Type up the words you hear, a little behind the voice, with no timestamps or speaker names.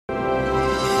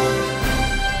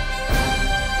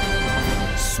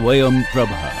Swayam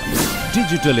Prabha.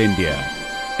 Digital India.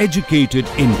 Educated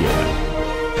India.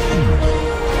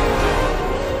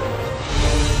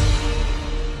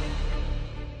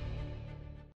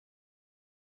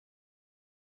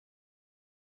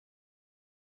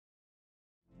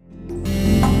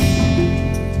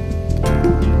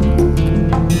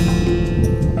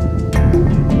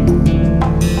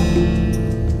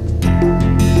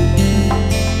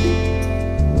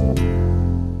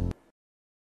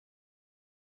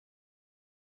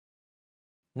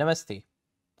 Namaste.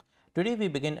 Today we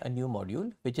begin a new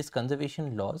module which is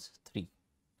Conservation Laws 3.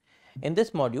 In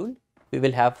this module we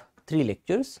will have 3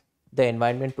 lectures: the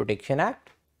Environment Protection Act,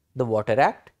 the Water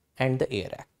Act and the Air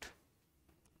Act.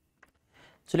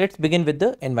 So let's begin with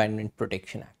the Environment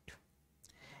Protection Act.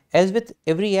 As with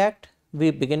every act,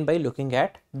 we begin by looking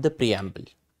at the preamble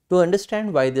to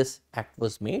understand why this act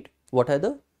was made, what are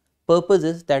the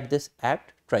purposes that this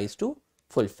act tries to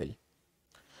fulfill.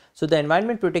 So, the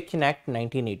Environment Protection Act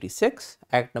 1986,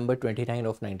 Act number 29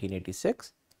 of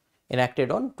 1986,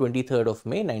 enacted on 23rd of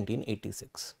May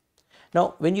 1986.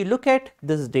 Now, when you look at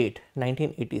this date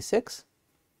 1986,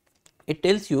 it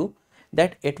tells you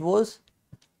that it was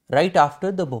right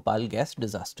after the Bhopal gas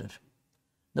disaster.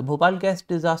 The Bhopal gas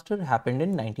disaster happened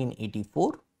in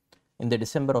 1984, in the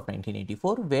December of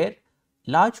 1984, where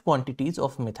large quantities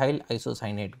of methyl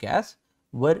isocyanate gas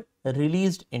were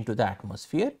released into the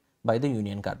atmosphere by the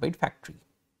Union Carbide factory.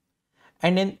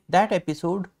 And in that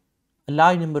episode, a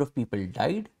large number of people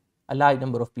died, a large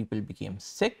number of people became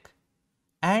sick,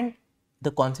 and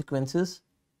the consequences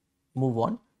move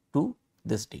on to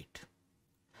this date.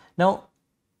 Now,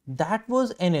 that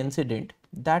was an incident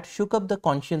that shook up the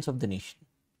conscience of the nation,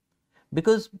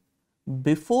 because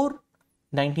before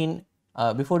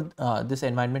this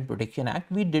Environment Protection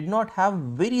Act, we did not have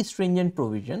very stringent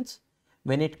provisions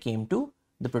when it came to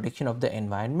the protection of the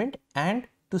environment and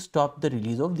to stop the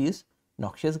release of these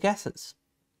noxious gases.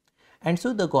 And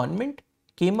so the government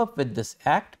came up with this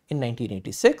act in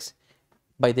 1986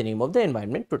 by the name of the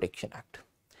Environment Protection Act.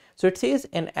 So it says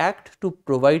an act to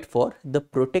provide for the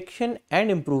protection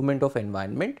and improvement of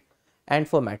environment and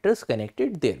for matters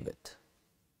connected therewith.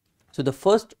 So the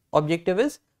first objective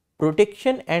is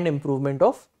protection and improvement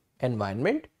of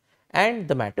environment and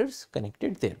the matters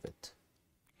connected therewith.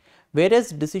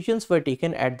 Whereas decisions were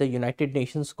taken at the United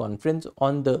Nations Conference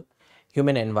on the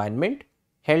Human Environment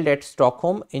held at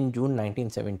Stockholm in June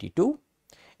 1972,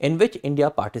 in which India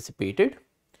participated,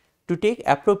 to take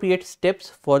appropriate steps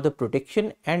for the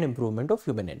protection and improvement of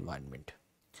human environment.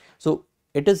 So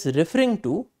it is referring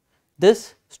to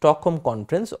this Stockholm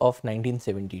Conference of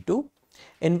 1972,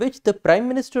 in which the Prime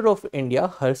Minister of India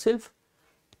herself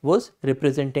was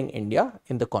representing India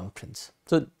in the conference.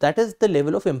 So that is the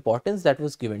level of importance that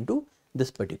was given to this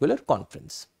particular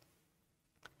conference.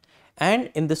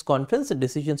 And in this conference, the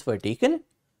decisions were taken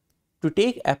to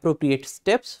take appropriate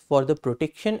steps for the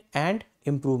protection and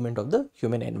improvement of the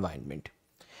human environment.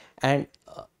 And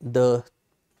the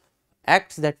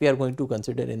acts that we are going to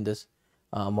consider in this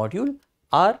module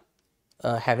are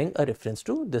having a reference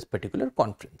to this particular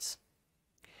conference.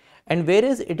 And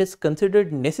whereas it is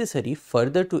considered necessary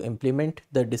further to implement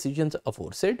the decisions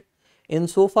aforesaid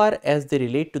insofar as they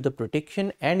relate to the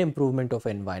protection and improvement of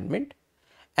environment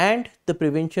and the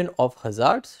prevention of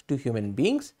hazards to human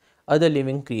beings, other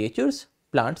living creatures,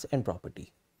 plants and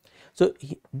property. So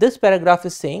this paragraph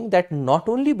is saying that not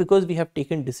only because we have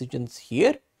taken decisions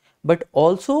here, but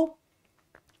also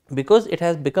because it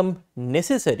has become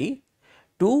necessary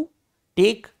to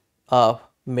take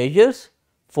measures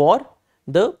for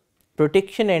the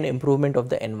protection and improvement of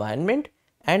the environment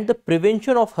and the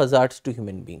prevention of hazards to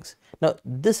human beings. Now,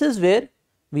 this is where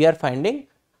we are finding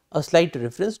a slight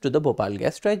reference to the Bhopal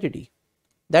gas tragedy,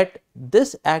 that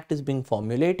this act is being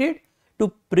formulated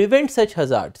to prevent such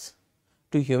hazards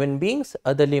to human beings,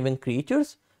 other living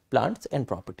creatures, plants and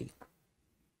property.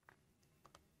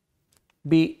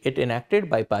 Be it enacted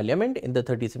by Parliament in the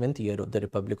 37th year of the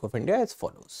Republic of India as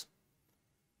follows.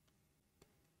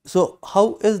 So,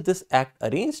 how is this act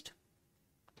arranged?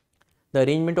 The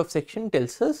arrangement of section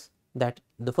tells us that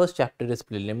the first chapter is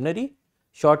preliminary,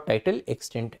 short title,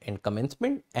 extent and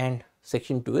commencement, and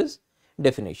section 2 is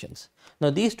definitions. Now,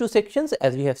 these two sections,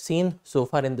 as we have seen so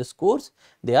far in this course,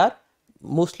 they are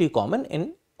mostly common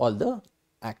in all the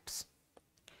acts.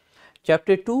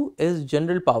 Chapter 2 is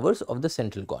general powers of the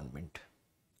central government.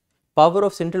 Power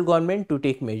of central government to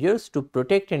take measures to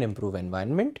protect and improve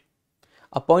environment,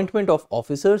 appointment of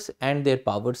officers and their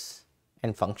powers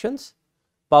and functions,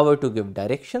 power to give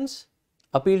directions,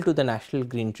 appeal to the National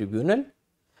Green Tribunal,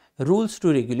 rules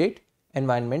to regulate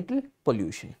environmental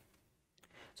pollution.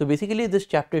 So basically this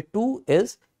chapter 2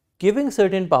 is giving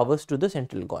certain powers to the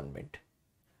central government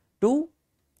to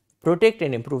protect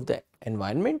and improve the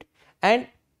environment, and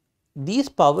these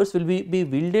powers will be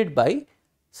wielded by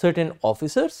certain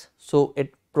officers. So,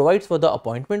 it provides for the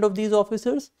appointment of these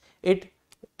officers, it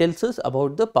tells us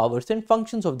about the powers and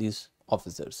functions of these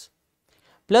officers,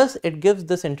 plus it gives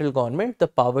the central government the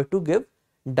power to give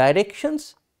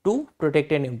directions to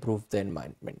protect and improve the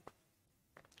environment.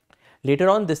 Later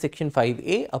on, this section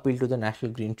 5A, appeal to the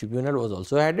National Green Tribunal, was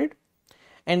also added,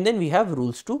 and then we have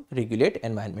rules to regulate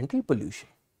environmental pollution.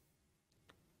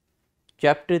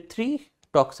 Chapter 3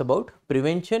 talks about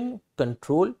prevention,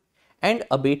 control and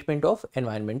abatement of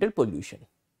environmental pollution.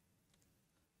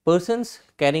 Persons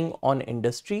carrying on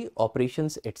industry,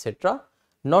 operations, etc.,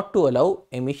 not to allow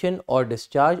emission or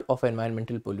discharge of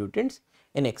environmental pollutants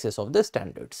in excess of the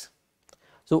standards.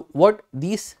 So, what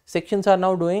these sections are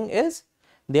now doing is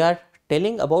they are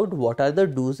telling about what are the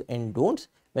do's and don'ts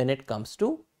when it comes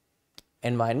to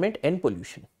environment and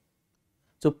pollution.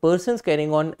 So, persons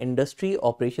carrying on industry,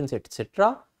 operations,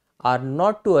 etc., are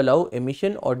not to allow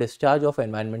emission or discharge of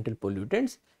environmental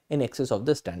pollutants in excess of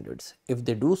the standards. If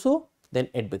they do so, then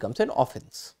it becomes an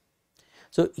offence.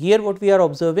 So, here what we are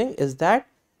observing is that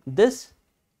this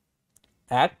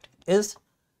act is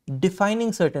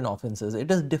defining certain offences,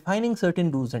 it is defining certain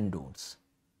do's and don'ts,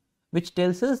 which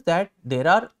tells us that there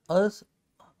are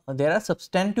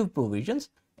substantive provisions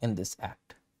in this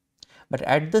act. But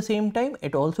at the same time,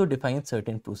 it also defines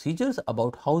certain procedures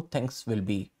about how things will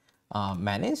be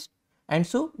managed, and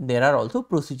so there are also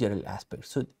procedural aspects.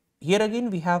 So, here again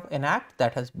we have an act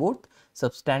that has both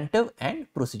substantive and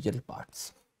procedural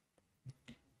parts.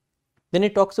 Then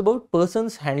it talks about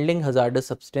persons handling hazardous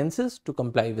substances to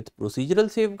comply with procedural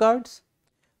safeguards,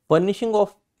 furnishing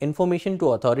of information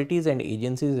to authorities and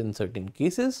agencies in certain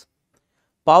cases,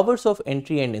 powers of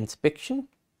entry and inspection,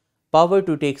 power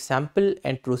to take sample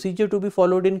and procedure to be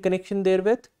followed in connection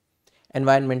therewith,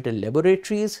 environmental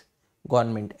laboratories,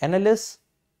 government analysts,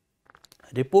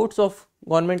 reports of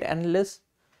government analysts,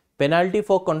 penalty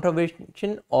for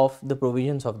contravention of the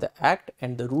provisions of the act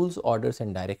and the rules, orders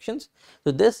and directions.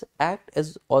 So, this act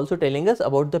is also telling us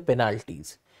about the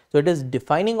penalties. So, it is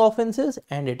defining offences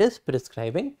and it is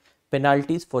prescribing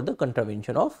penalties for the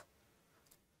contravention of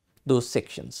those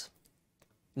sections.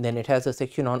 Then it has a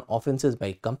section on offences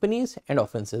by companies and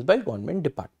offences by government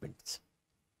departments.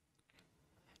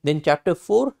 Then chapter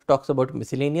 4 talks about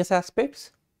miscellaneous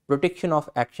aspects, protection of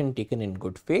action taken in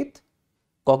good faith,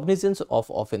 cognizance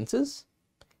of offences,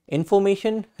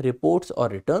 information, reports or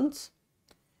returns,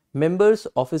 members,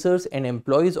 officers and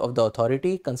employees of the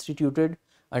authority constituted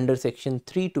under section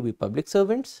 3 to be public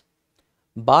servants,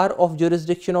 bar of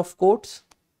jurisdiction of courts,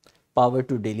 power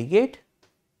to delegate,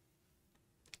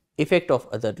 effect of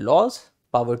other laws,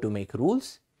 power to make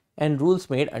rules, and rules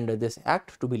made under this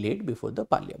act to be laid before the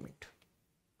parliament.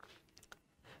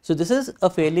 So, this is a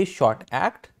fairly short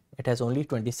act, it has only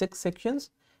 26 sections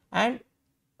and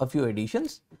a few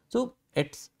additions. So,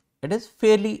 it is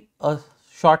fairly a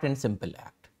short and simple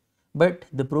act, but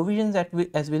the provisions that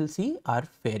as we will see are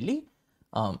fairly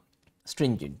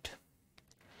stringent.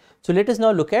 So, let us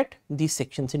now look at these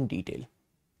sections in detail.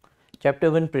 Chapter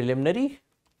 1 preliminary,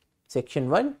 section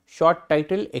 1 short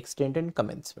title, extent and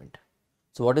commencement.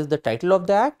 So, what is the title of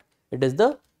the act? It is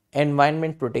the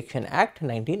Environment Protection Act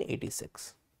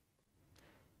 1986.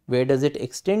 Where does it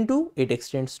extend to? It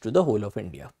extends to the whole of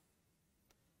India.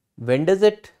 When does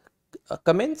it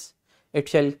commence? It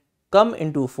shall come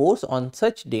into force on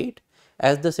such date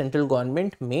as the central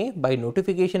government may, by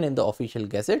notification in the official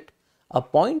gazette,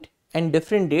 appoint, and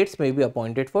different dates may be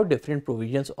appointed for different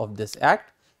provisions of this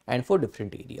act and for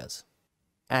different areas.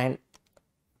 And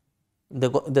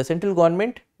the central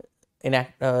government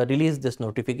released this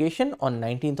notification on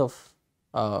 12th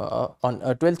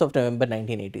of November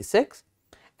 1986,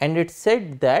 and it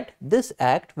said that this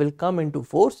act will come into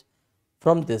force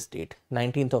from this date,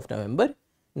 19th of November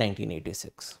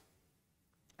 1986.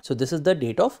 So, this is the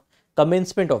date of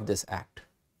commencement of this act.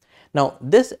 Now,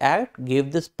 this act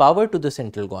gave this power to the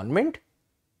central government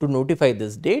to notify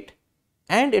this date,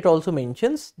 and it also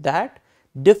mentions that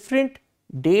different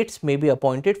dates may be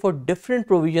appointed for different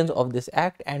provisions of this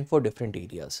act and for different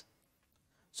areas.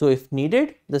 So, if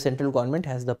needed, the central government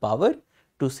has the power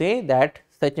to say that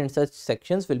such and such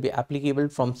sections will be applicable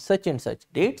from such and such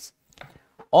dates,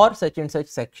 or such and such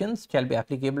sections shall be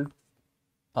applicable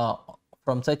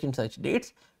from such and such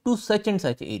dates to such and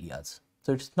such areas.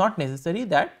 So, it is not necessary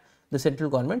that the central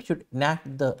government should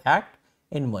enact the act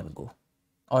in one go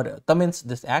or commence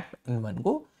this act in one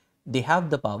go. They have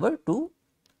the power to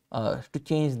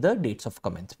change the dates of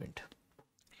commencement.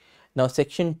 Now,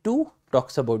 section 2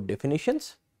 talks about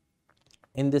definitions.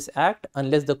 in this act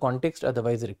unless the context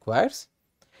otherwise requires.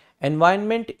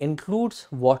 Environment includes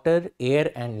water,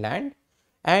 air and land,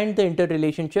 and the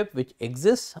interrelationship which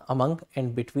exists among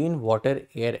and between water,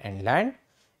 air and land,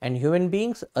 and human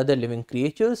beings, other living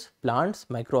creatures, plants,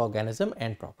 microorganism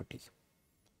and property.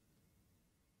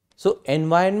 So,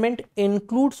 environment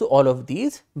includes all of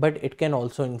these, but it can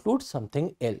also include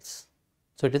something else.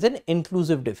 So, it is an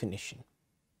inclusive definition.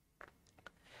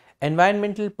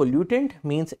 Environmental pollutant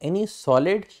means any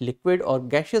solid, liquid or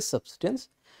gaseous substance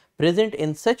present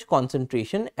in such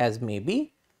concentration as may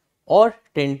be or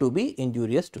tend to be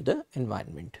injurious to the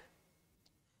environment.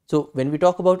 So, when we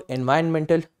talk about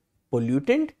environmental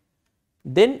pollutant,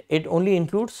 then it only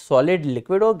includes solid,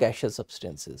 liquid or gaseous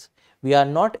substances. We are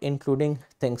not including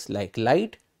things like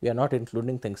light, we are not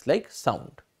including things like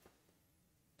sound.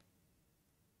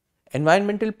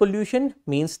 Environmental pollution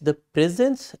means the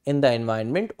presence in the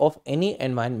environment of any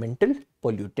environmental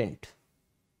pollutant.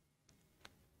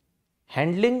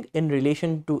 Handling in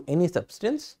relation to any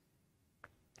substance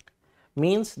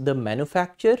means the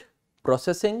manufacture,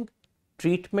 processing,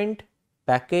 treatment,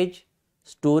 package,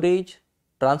 storage,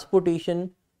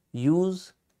 transportation,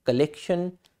 use,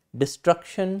 collection,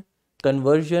 destruction,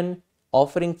 conversion,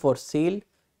 offering for sale,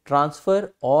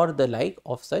 transfer or the like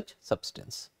of such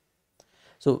substance.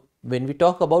 So, when we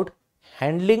talk about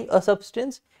handling a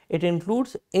substance, it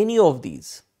includes any of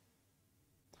these,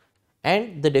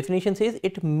 and the definition says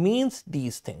it means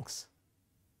these things.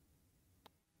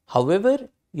 However,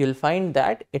 you will find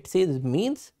that it says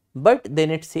means, but then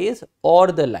it says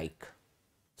or the like.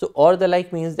 So, or the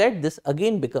like means that this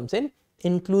again becomes an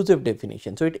inclusive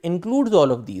definition. So, it includes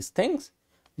all of these things,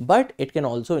 but it can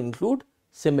also include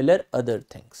similar other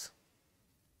things.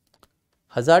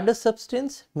 Hazardous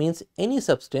substance means any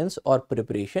substance or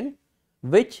preparation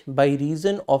which by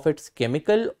reason of its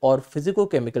chemical or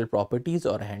physico-chemical properties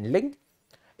or handling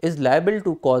is liable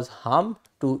to cause harm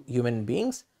to human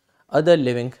beings, other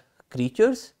living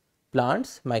creatures,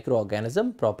 plants,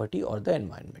 microorganism, property or the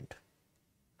environment.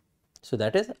 So,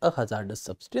 that is a hazardous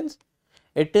substance.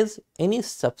 It is any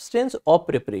substance or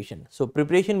preparation. So,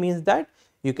 preparation means that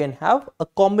you can have a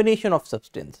combination of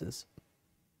substances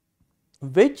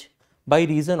which by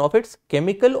reason of its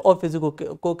chemical or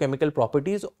physico-chemical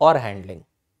properties or handling.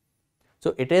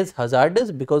 So, it is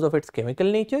hazardous because of its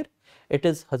chemical nature, it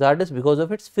is hazardous because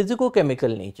of its physico-chemical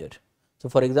nature. So,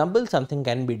 for example, something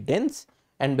can be dense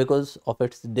and because of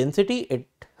its density it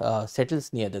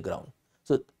settles near the ground.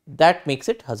 So, that makes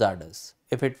it hazardous.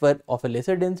 If it were of a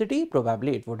lesser density,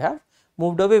 probably it would have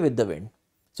moved away with the wind.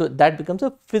 So, that becomes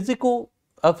a physical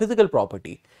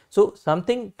property. So,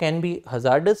 something can be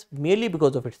hazardous merely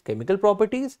because of its chemical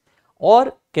properties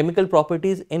or chemical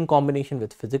properties in combination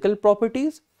with physical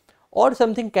properties, or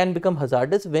something can become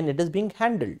hazardous when it is being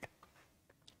handled,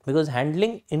 because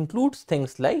handling includes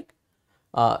things like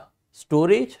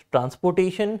storage,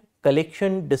 transportation,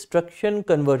 collection, destruction,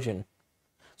 conversion.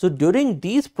 So, during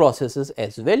these processes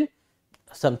as well,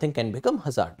 something can become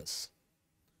hazardous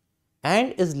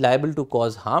and is liable to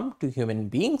cause harm to human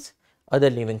beings, other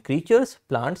living creatures,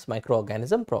 plants,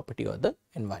 microorganism, property or the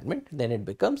environment. Then it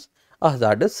becomes a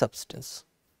hazardous substance.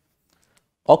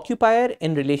 Occupier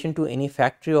in relation to any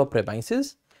factory or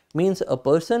premises means a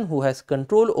person who has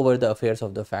control over the affairs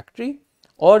of the factory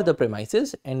or the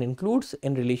premises, and includes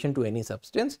in relation to any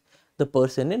substance the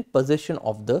person in possession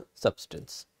of the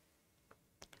substance.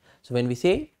 So, when we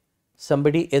say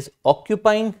somebody is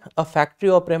occupying a factory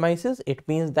or premises, it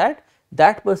means that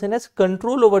that person has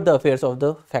control over the affairs of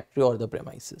the factory or the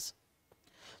premises.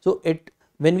 So,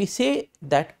 when we say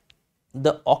that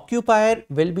the occupier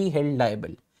will be held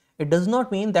liable, it does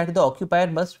not mean that the occupier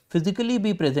must physically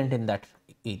be present in that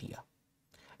area.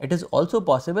 It is also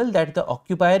possible that the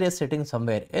occupier is sitting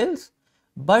somewhere else,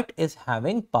 but is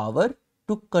having power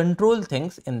to control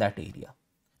things in that area.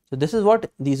 So, this is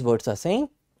what these words are saying: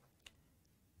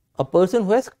 a person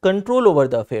who has control over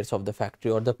the affairs of the factory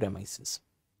or the premises.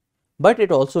 But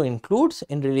it also includes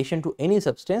in relation to any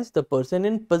substance the person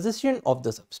in possession of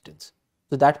the substance.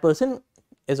 So, that person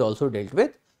is also dealt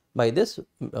with by this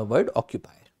word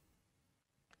occupier.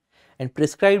 And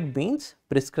prescribed means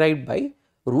prescribed by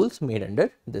rules made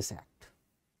under this act.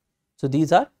 So,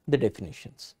 these are the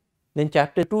definitions. Then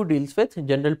chapter 2 deals with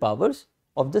general powers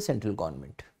of the central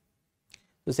government.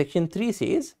 So, section 3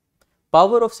 says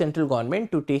power of central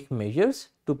government to take measures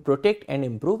to protect and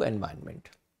improve environment.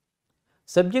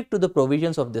 Subject to the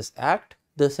provisions of this act,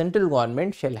 the central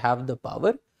government shall have the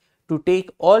power to take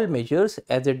all measures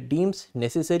as it deems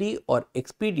necessary or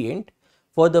expedient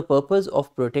for the purpose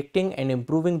of protecting and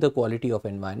improving the quality of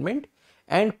environment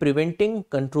and preventing,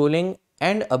 controlling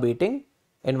and abating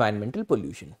environmental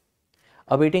pollution.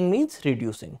 Abating means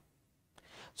reducing.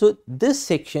 So this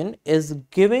section is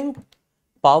giving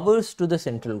powers to the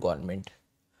central government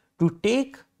to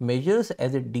take measures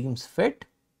as it deems fit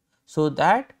so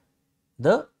that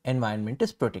the environment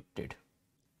is protected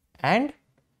and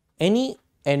any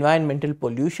environmental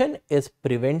pollution is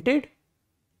prevented,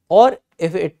 or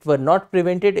if it were not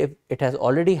prevented, if it has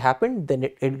already happened, then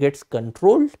it gets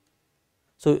controlled.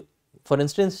 So for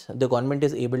instance, the government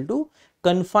is able to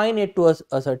confine it to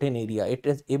a certain area, it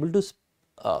is able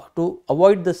to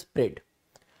avoid the spread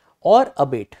or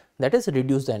abate, that is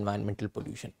reduce the environmental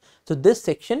pollution. So this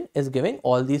section is giving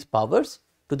all these powers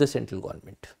to the central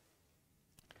government.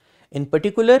 In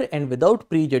particular and without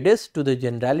prejudice to the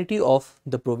generality of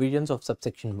the provisions of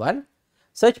subsection 1,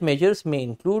 such measures may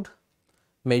include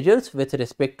measures with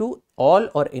respect to all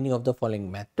or any of the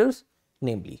following matters,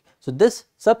 namely. So this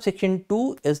subsection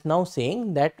 2 is now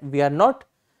saying that we are not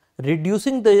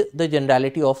reducing the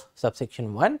generality of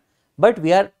subsection 1, but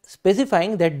we are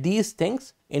specifying that these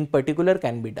things in particular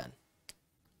can be done.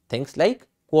 Things like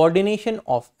coordination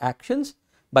of actions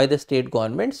by the state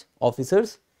governments,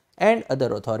 officers and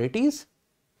other authorities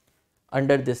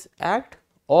under this act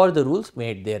or the rules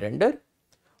made thereunder,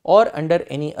 or under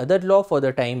any other law for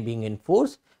the time being in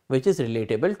force which is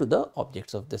relatable to the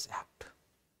objects of this act.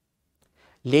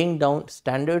 Laying down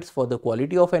standards for the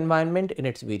quality of environment in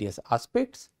its various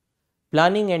aspects,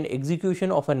 planning and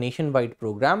execution of a nationwide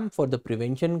program for the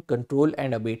prevention, control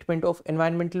and abatement of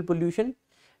environmental pollution,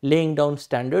 laying down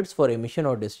standards for emission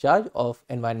or discharge of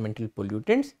environmental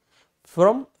pollutants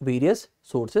from various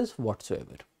sources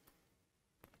whatsoever.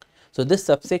 So this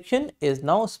subsection is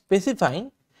now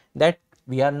specifying that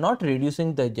we are not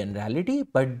reducing the generality,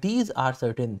 but these are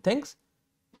certain things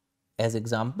as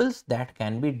examples that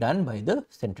can be done by the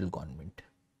central government.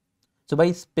 So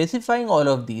by specifying all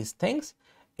of these things,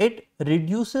 it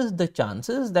reduces the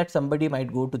chances that somebody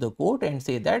might go to the court and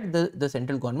say that the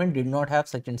central government did not have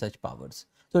such and such powers.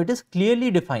 So it is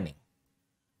clearly defining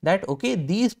that okay,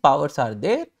 these powers are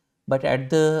there, but at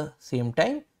the same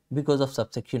time, because of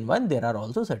subsection 1, there are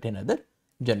also certain other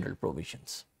general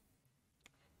provisions.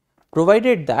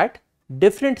 Provided that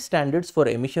different standards for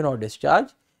emission or discharge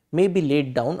may be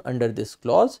laid down under this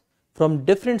clause from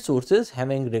different sources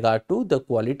having regard to the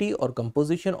quality or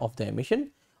composition of the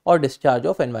emission or discharge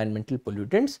of environmental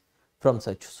pollutants from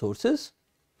such sources.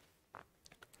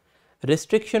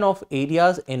 Restriction of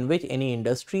areas in which any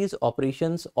industries,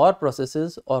 operations or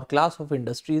processes or class of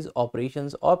industries,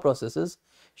 operations or processes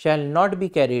shall not be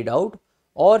carried out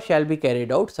or shall be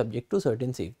carried out subject to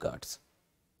certain safeguards.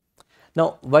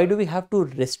 Now, why do we have to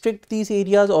restrict these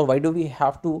areas, or why do we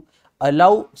have to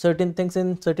allow certain things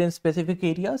in certain specific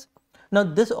areas? Now,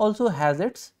 this also has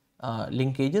its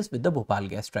linkages with the Bhopal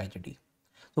gas tragedy.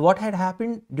 So, what had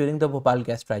happened during the Bhopal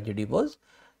gas tragedy was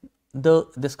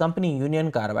this company Union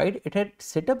Carbide, it had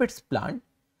set up its plant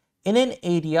in an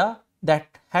area that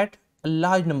had a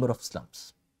large number of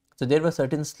slums. So, there were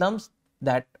certain slums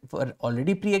that were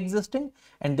already pre-existing,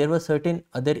 and there were certain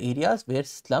other areas where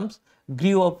slums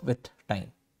grew up with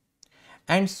time.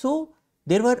 And so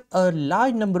there were a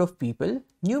large number of people,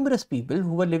 numerous people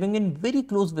who were living in very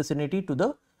close vicinity to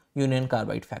the Union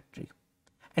Carbide factory.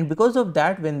 And because of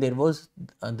that, when there was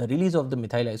the release of the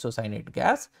methyl isocyanate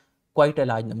gas, quite a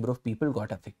large number of people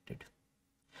got affected.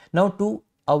 Now, to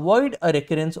avoid a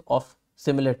recurrence of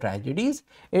similar tragedies,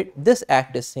 this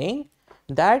act is saying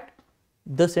that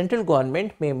the central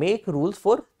government may make rules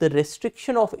for the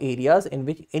restriction of areas in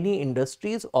which any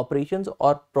industries, operations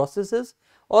or processes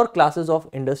or classes of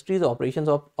industries, operations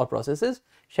or processes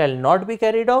shall not be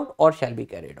carried out or shall be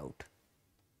carried out,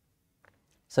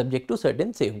 subject to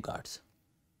certain safeguards.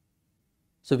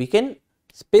 So, we can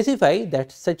specify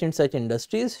that such and such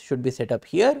industries should be set up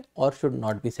here or should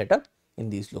not be set up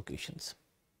in these locations.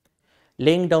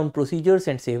 Laying down procedures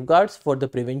and safeguards for the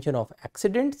prevention of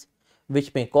accidents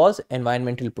which may cause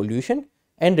environmental pollution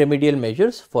and remedial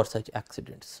measures for such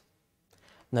accidents.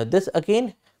 Now, this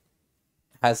again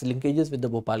has linkages with the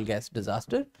Bhopal gas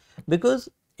disaster, because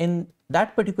in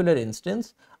that particular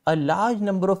instance, a large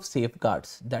number of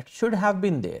safeguards that should have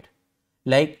been there,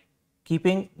 like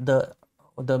keeping the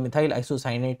methyl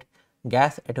isocyanate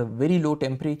gas at a very low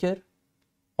temperature,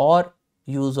 or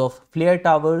use of flare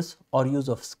towers, or use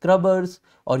of scrubbers,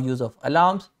 or use of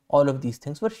alarms, all of these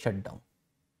things were shut down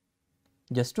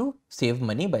just to save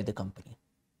money by the company.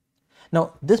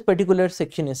 Now, this particular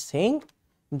section is saying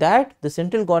that the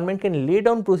central government can lay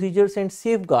down procedures and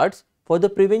safeguards for the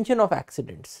prevention of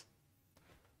accidents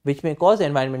which may cause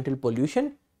environmental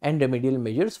pollution and remedial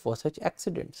measures for such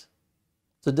accidents.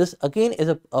 So, this again is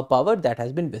a power that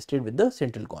has been vested with the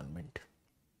central government.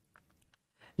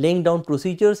 laying down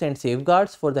procedures and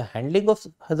safeguards for the handling of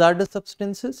hazardous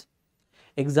substances,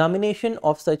 examination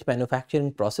of such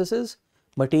manufacturing processes,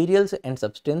 materials and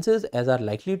substances as are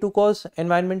likely to cause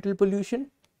environmental pollution,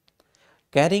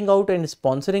 carrying out and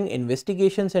sponsoring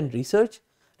investigations and research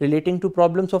relating to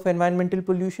problems of environmental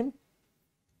pollution,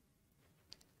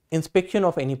 inspection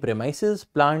of any premises,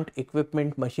 plant,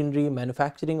 equipment, machinery,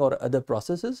 manufacturing or other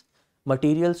processes,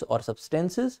 materials or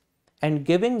substances, and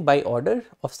giving by order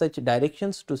of such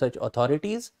directions to such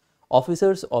authorities,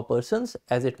 officers or persons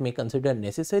as it may consider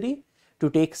necessary to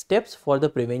take steps for the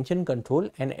prevention, control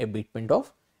and abatement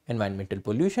of environmental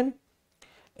pollution,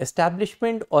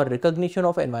 establishment or recognition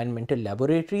of environmental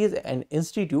laboratories and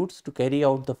institutes to carry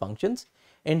out the functions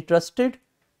entrusted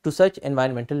to such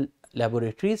environmental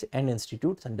laboratories and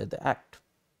institutes under the Act.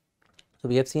 So,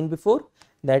 we have seen before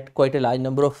that quite a large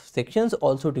number of sections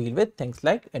also deal with things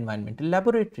like environmental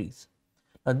laboratories.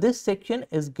 Now, this section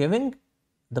is giving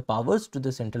the powers to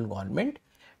the central government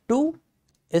to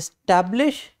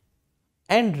establish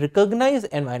and recognize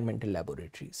environmental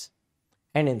laboratories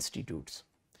and institutes,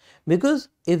 because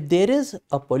if there is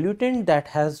a pollutant that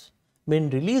has been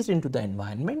released into the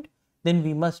environment, then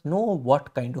we must know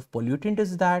what kind of pollutant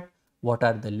is that, what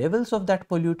are the levels of that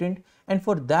pollutant, and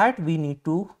for that we need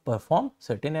to perform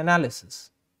certain analysis.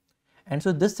 And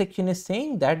so this section is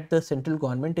saying that the central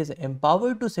government is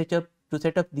empowered to set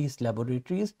up these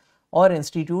laboratories or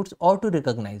institutes or to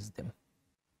recognize them.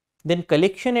 Then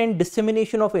collection and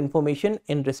dissemination of information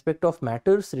in respect of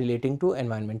matters relating to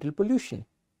environmental pollution.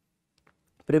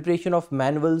 Preparation of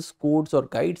manuals, codes or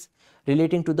guides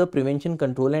relating to the prevention,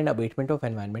 control and abatement of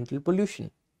environmental pollution.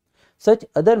 Such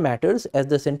other matters as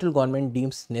the central government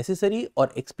deems necessary or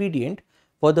expedient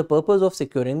for the purpose of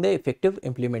securing the effective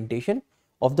implementation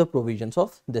of the provisions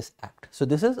of this Act. So,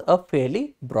 this is a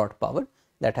fairly broad power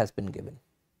that has been given.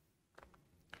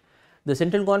 The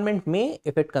central government may,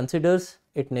 if it considers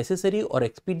it necessary or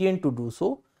expedient to do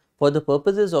so for the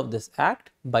purposes of this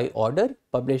Act, by order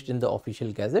published in the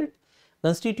official gazette,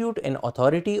 constitute an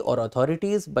authority or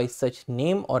authorities by such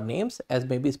name or names as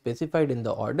may be specified in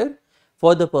the order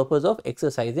for the purpose of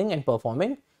exercising and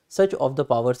performing such of the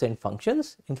powers and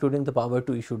functions, including the power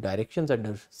to issue directions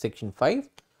under section 5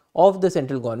 of the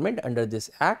central government under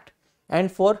this Act,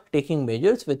 and for taking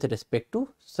measures with respect to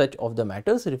such of the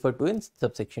matters referred to in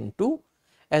subsection 2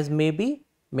 as may be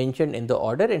mentioned in the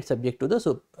order and subject to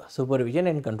the supervision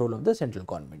and control of the central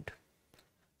government.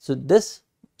 So, this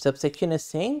subsection is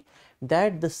saying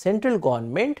that the central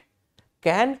government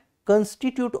can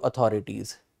constitute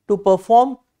authorities to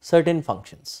perform certain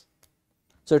functions.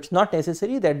 So, it is not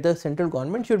necessary that the central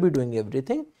government should be doing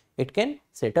everything, it can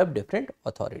set up different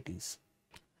authorities.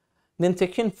 Then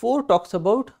section 4 talks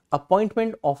about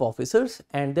appointment of officers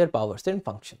and their powers and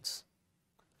functions.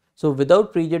 So,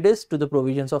 without prejudice to the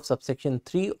provisions of subsection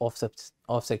 3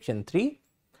 of section 3,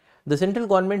 the central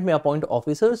government may appoint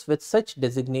officers with such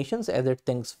designations as it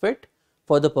thinks fit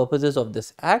for the purposes of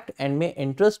this Act and may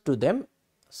entrust to them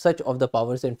such of the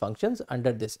powers and functions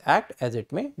under this Act as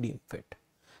it may deem fit.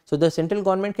 So, the central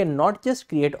government can not just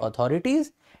create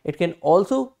authorities, it can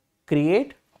also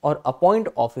create or appoint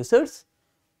officers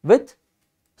with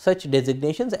such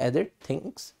designations as it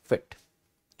thinks fit.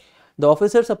 The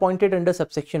officers appointed under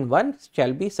subsection 1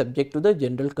 shall be subject to the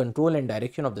general control and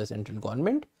direction of the central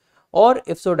government, or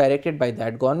if so directed by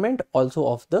that government, also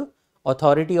of the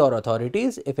authority or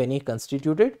authorities if any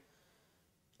constituted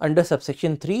under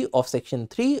subsection 3 of section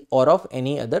 3 or of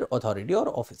any other authority or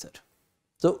officer.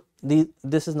 So,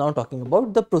 this is now talking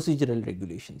about the procedural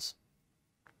regulations.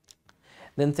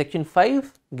 Then section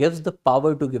 5 gives the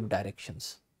power to give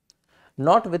directions.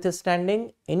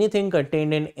 Notwithstanding anything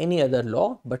contained in any other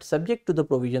law, but subject to the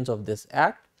provisions of this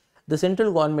Act, the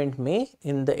central government may,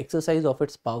 in the exercise of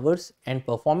its powers and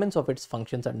performance of its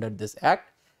functions under this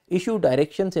Act, issue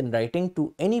directions in writing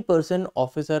to any person,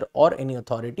 officer or any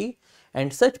authority,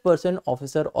 and such person,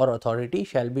 officer or authority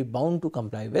shall be bound to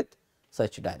comply with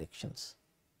such directions.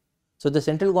 So, the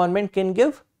central government can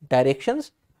give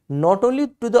directions not only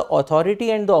to the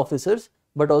authority and the officers,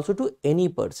 but also to any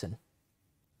person.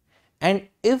 And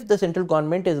if the central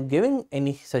government is giving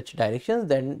any such directions,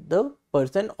 then the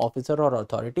person, officer or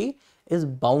authority is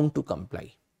bound to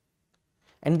comply.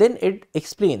 And then it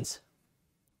explains,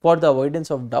 for the avoidance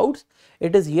of doubts,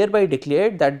 it is hereby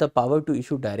declared that the power to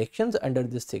issue directions under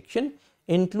this section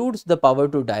includes the power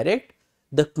to direct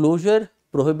the closure,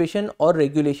 prohibition or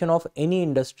regulation of any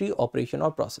industry, operation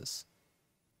or process,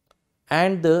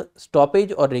 and the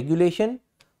stoppage or regulation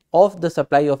of the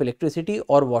supply of electricity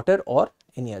or water or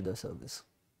any other service.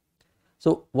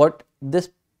 So, what this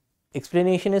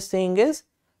explanation is saying is,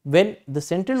 when the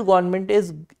central government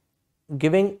is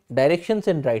giving directions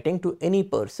in writing to any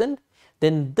person,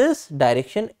 then this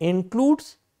direction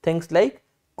includes things like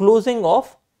closing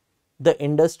of the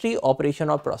industry, operation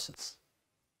or process.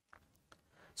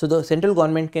 So, the central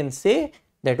government can say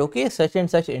that okay, such and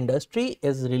such industry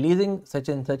is releasing such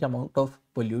and such amount of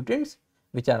pollutants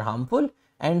which are harmful,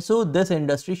 and so this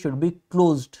industry should be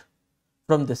closed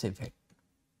from this effect,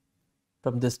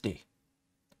 from this day.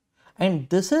 And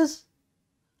this is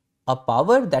a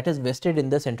power that is vested in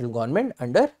the central government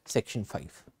under section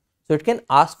 5. So, it can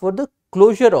ask for the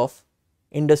closure of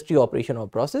industry, operation or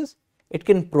process. It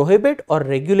can prohibit or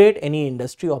regulate any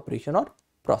industry, operation or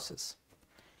process.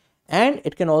 And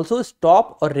it can also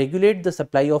stop or regulate the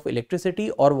supply of electricity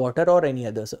or water or any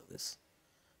other service.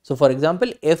 So, for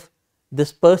example, if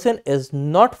this person is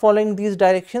not following these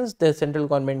directions, the central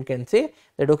government can say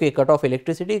that okay, cut off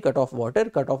electricity, cut off water,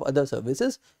 cut off other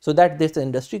services, so that this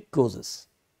industry closes.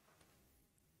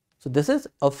 So, this is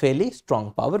a fairly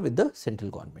strong power with the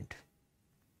central government.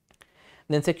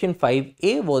 Then section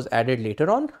 5A was added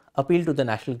later on, appeal to the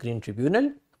National Green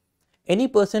Tribunal. Any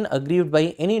person aggrieved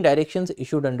by any directions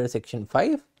issued under section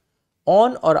 5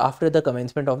 on or after the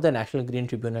commencement of the National Green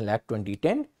Tribunal Act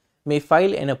 2010 may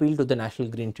file an appeal to the National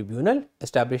Green Tribunal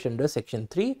established under section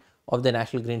 3 of the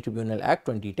National Green Tribunal Act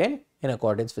 2010 in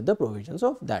accordance with the provisions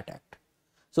of that act.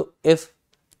 So, if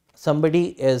somebody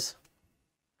is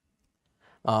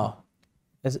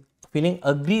feeling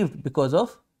aggrieved because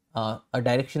of a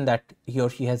direction that he or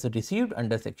she has received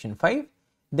under section 5,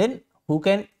 then who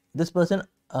can this person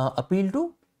appeal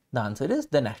to? The answer is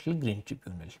the National Green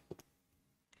Tribunal.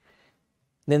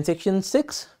 Then section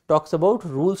 6 talks about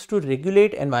rules to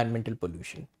regulate environmental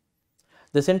pollution.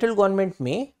 The central government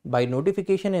may, by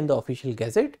notification in the official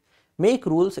gazette, make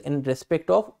rules in respect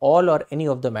of all or any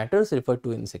of the matters referred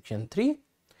to in section 3.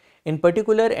 In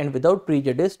particular and without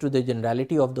prejudice to the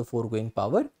generality of the foregoing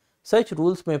power, such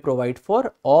rules may provide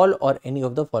for all or any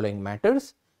of the following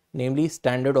matters, namely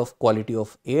standard of quality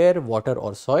of air, water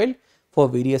or soil for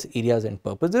various areas and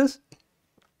purposes,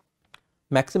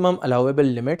 maximum allowable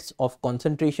limits of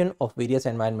concentration of various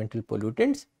environmental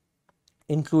pollutants,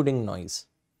 including noise,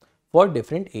 for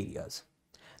different areas.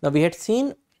 Now, we had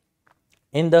seen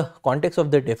in the context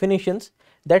of the definitions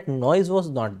that noise was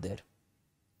not there,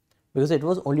 because it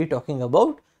was only talking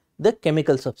about the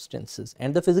chemical substances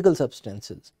and the physical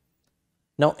substances.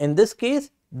 Now, in this case,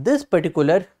 this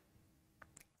particular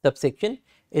subsection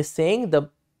is saying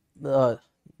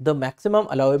the maximum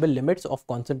allowable limits of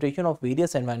concentration of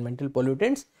various environmental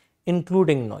pollutants,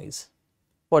 including noise,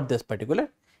 for this particular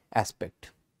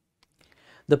aspect.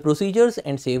 The procedures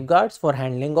and safeguards for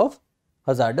handling of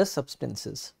hazardous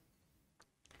substances.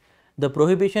 The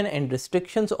prohibition and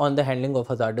restrictions on the handling of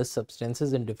hazardous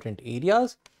substances in different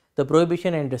areas, the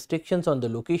prohibition and restrictions on the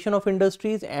location of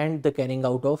industries and the carrying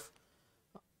out of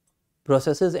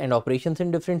processes and operations in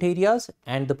different areas,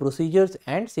 and the procedures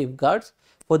and safeguards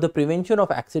for the prevention of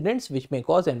accidents which may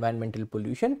cause environmental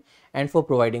pollution and for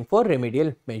providing for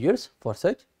remedial measures for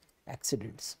such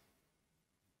accidents.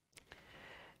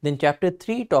 Then chapter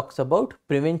 3 talks about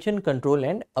prevention, control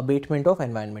and abatement of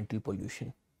environmental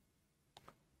pollution.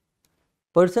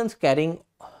 Persons carrying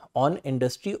on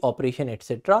industry, operation,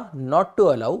 etc., not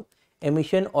to allow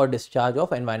emission or discharge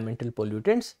of environmental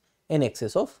pollutants in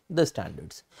excess of the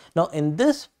standards. Now, in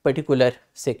this particular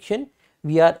section,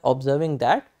 we are observing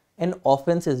that an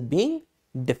offense is being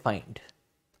defined,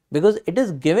 because it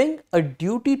is giving a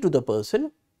duty to the persons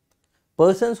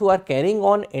who are carrying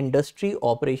on industry,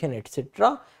 operation,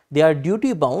 etc., they are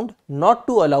duty bound not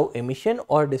to allow emission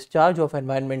or discharge of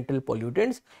environmental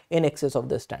pollutants in excess of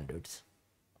the standards.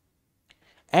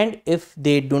 And if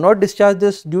they do not discharge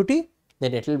this duty,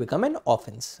 then it will become an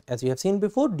offense. As we have seen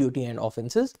before, duty and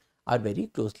offenses are very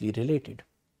closely related.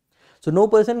 So, no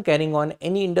person carrying on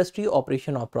any industry,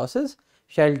 operation or process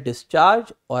shall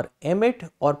discharge or emit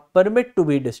or permit to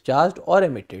be discharged or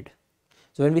emitted.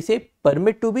 So, when we say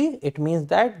permit to be, it means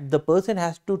that the person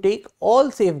has to take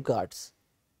all safeguards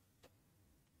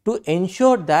to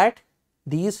ensure that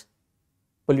these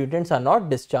pollutants are not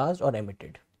discharged or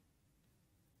emitted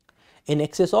in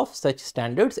excess of such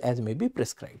standards as may be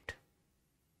prescribed.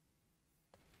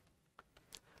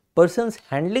 Persons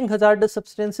handling hazardous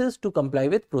substances to comply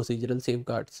with procedural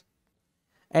safeguards.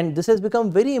 And this has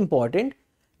become very important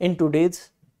in today's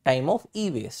time of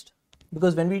e-waste,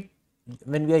 because when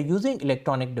we are using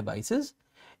electronic devices,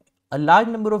 a large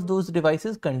number of those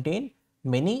devices contain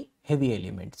many heavy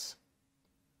elements,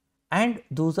 and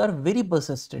those are very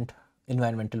persistent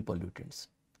environmental pollutants.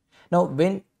 Now,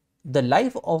 when the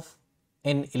life of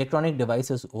an electronic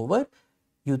device is over,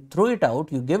 you throw it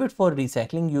out, you give it for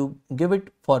recycling, you give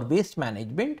it for waste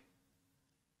management,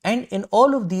 And in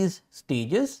all of these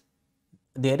stages,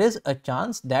 there is a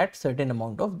chance that certain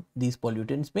amount of these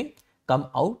pollutants may come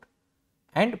out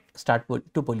and start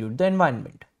to pollute the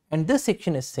environment. And this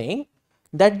section is saying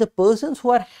that the persons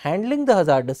who are handling the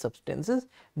hazardous substances,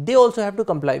 they also have to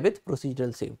comply with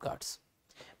procedural safeguards.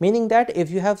 Meaning that if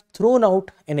you have thrown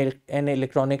out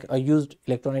a used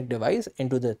electronic device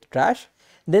into the trash,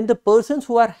 then the persons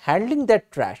who are handling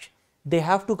that trash, they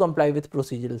have to comply with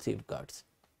procedural safeguards.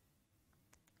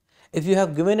 If you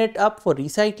have given it up for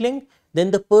recycling,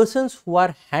 then the persons who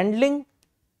are handling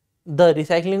the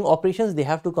recycling operations, they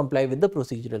have to comply with the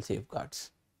procedural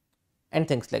safeguards and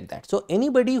things like that. So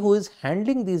anybody who is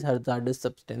handling these hazardous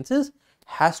substances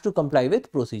has to comply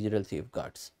with procedural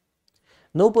safeguards.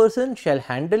 No person shall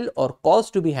handle or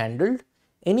cause to be handled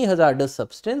any hazardous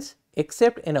substance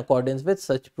except in accordance with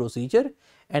such procedure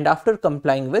and after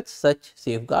complying with such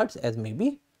safeguards as may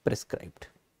be prescribed,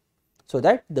 so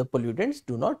that the pollutants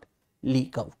do not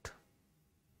leak out.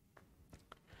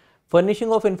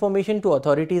 Furnishing of information to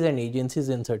authorities and agencies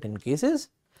in certain cases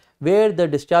where the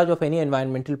discharge of any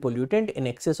environmental pollutant in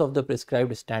excess of the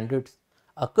prescribed standards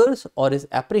occurs or is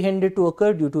apprehended to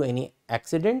occur due to any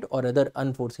accident or other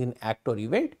unforeseen act or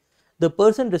event, the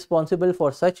person responsible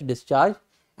for such discharge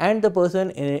and the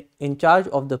person in charge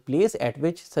of the place at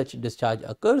which such discharge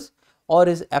occurs or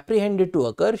is apprehended to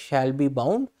occur shall be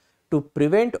bound to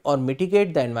prevent or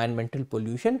mitigate the environmental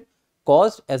pollution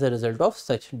caused as a result of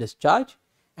such discharge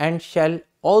and shall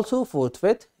also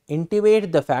forthwith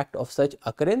intimate the fact of such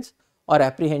occurrence or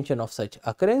apprehension of such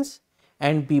occurrence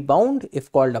and be bound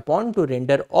if called upon to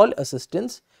render all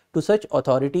assistance to such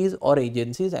authorities or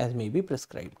agencies as may be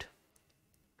prescribed.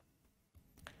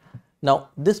 Now,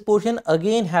 this portion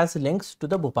again has links to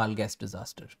the Bhopal gas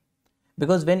disaster,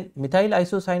 because when methyl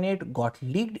isocyanate got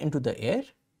leaked into the air,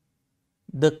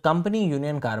 the company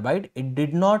Union Carbide, it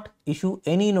did not issue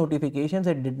any notifications,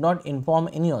 it did not inform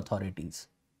any authorities.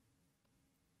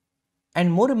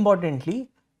 And more importantly,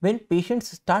 when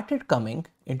patients started coming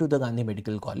into the Gandhi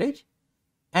Medical College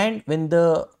and when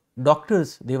the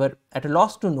doctors, they were at a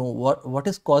loss to know what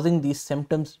is causing these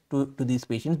symptoms to these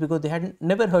patients, because they had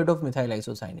never heard of methyl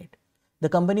isocyanate. The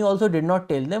company also did not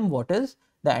tell them what is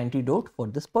the antidote for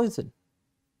this poison.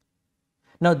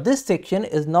 Now, this section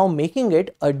is now making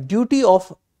it a duty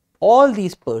of all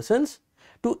these persons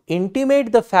to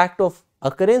intimate the fact of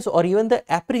occurrence or even the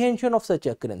apprehension of such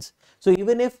occurrence. So,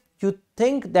 even if you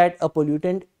think that a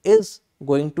pollutant is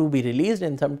going to be released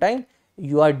in some time,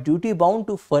 you are duty bound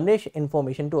to furnish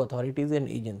information to authorities and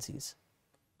agencies.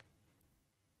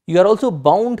 You are also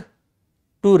bound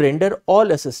to render all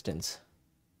assistance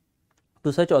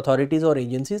to such authorities or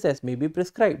agencies as may be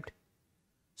prescribed.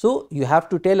 So, you have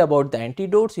to tell about the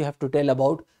antidotes, you have to tell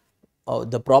about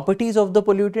the properties of the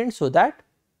pollutant, so that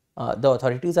the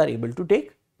authorities are able to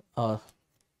take the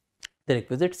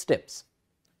requisite steps.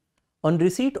 On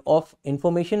receipt of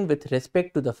information with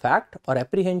respect to the fact or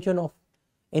apprehension of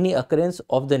any occurrence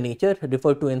of the nature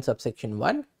referred to in subsection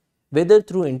 1, whether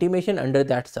through intimation under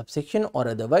that subsection or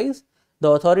otherwise, the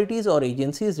authorities or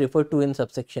agencies referred to in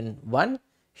subsection 1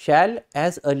 shall,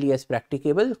 as early as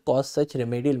practicable, cause such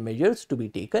remedial measures to be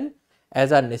taken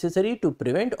as are necessary to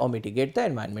prevent or mitigate the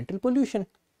environmental pollution.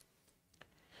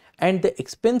 And the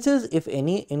expenses, if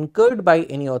any, incurred by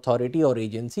any authority or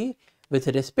agency with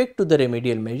respect to the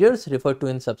remedial measures referred to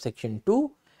in subsection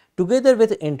 2, together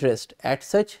with interest at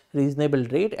such reasonable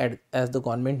rate as the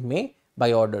government may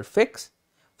by order fix,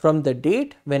 from the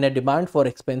date when a demand for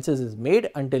expenses is made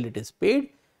until it is paid,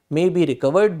 may be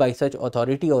recovered by such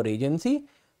authority or agency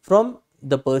from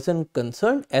the person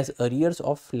concerned as arrears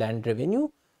of land revenue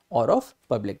or of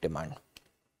public demand.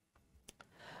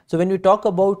 So, when we talk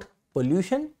about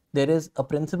pollution, there is a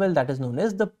principle that is known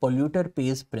as the polluter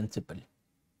pays principle.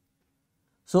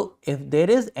 So, if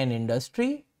there is an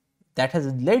industry that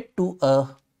has led to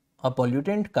a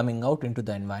pollutant coming out into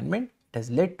the environment, it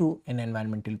has led to an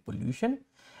environmental pollution,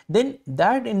 then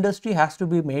that industry has to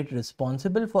be made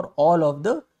responsible for all of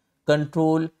the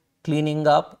control, cleaning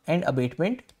up and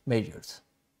abatement measures.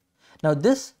 Now,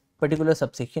 this particular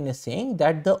subsection is saying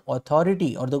that the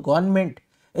authority or the government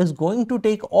is going to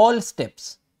take all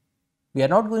steps. We are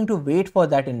not going to wait for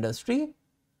that industry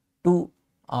to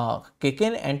kick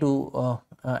in and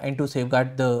to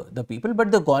safeguard the people,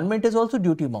 but the government is also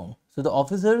duty bound. So, the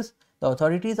officers, the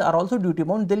authorities are also duty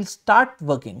bound, they will start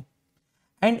working,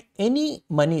 and any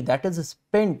money that is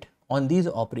spent on these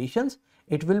operations,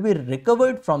 it will be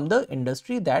recovered from the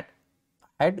industry that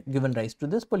had given rise to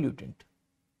this pollutant,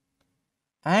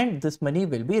 and this money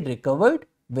will be recovered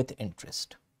with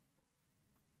interest.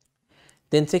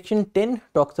 Then section 10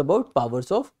 talks about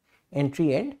powers of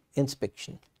entry and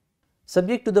inspection.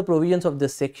 Subject to the provisions of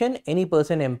this section, any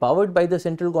person empowered by the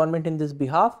central government in this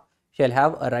behalf shall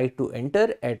have a right to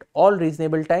enter at all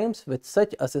reasonable times with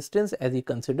such assistance as he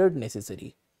considered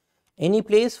necessary, any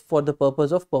place for the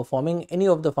purpose of performing any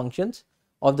of the functions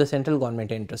of the central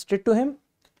government entrusted to him,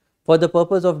 for the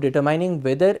purpose of determining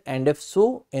whether and if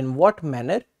so, in what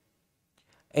manner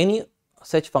any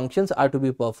such functions are to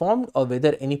be performed, or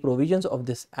whether any provisions of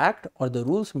this act or the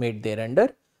rules made thereunder,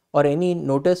 or any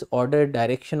notice, order,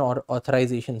 direction or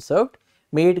authorization served,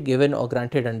 made, given or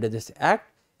granted under this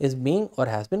act is being or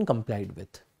has been complied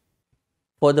with.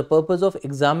 For the purpose of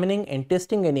examining and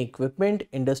testing any equipment,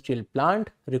 industrial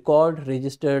plant, record,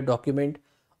 register, document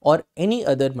or any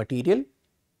other material,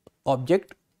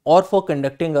 object, or for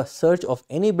conducting a search of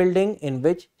any building in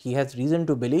which he has reason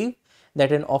to believe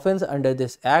that an offence under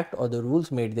this act or the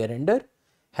rules made thereunder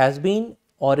has been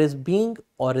or is being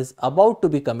or is about to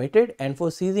be committed, and for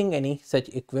seizing any such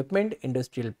equipment,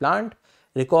 industrial plant,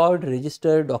 record,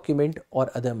 register, document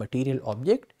or other material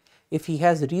object, if he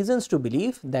has reasons to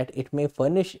believe that it may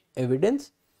furnish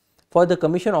evidence for the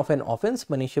commission of an offence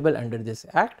punishable under this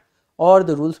act or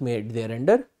the rules made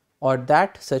thereunder, or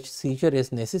that such seizure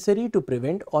is necessary to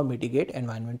prevent or mitigate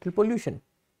environmental pollution.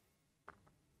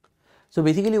 So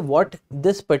basically what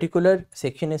this particular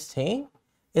section is saying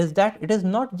is that it is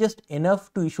not just enough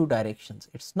to issue directions.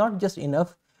 It's not just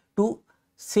enough to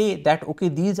say that okay,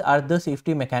 these are the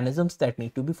safety mechanisms that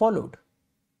need to be followed.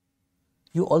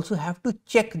 You also have to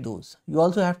check those. You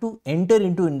also have to enter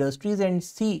into industries and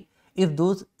see if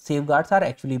those safeguards are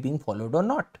actually being followed or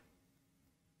not.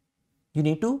 You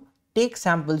need to take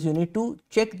samples, you need to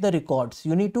check the records,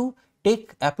 you need to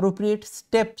take appropriate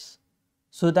steps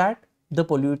so that the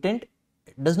pollutant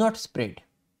does not spread.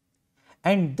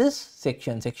 And this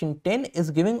section, section 10, is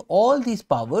giving all these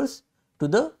powers to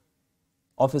the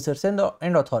officers and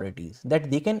authorities,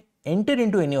 that they can enter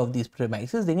into any of these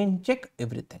premises, they can check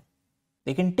everything,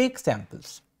 they can take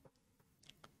samples.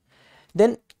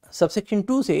 Then subsection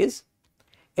 2 says,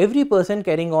 every person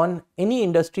carrying on any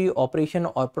industry, operation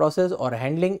or process or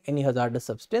handling any hazardous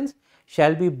substance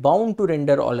shall be bound to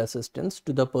render all assistance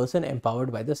to the person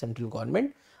empowered by the central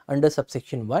government under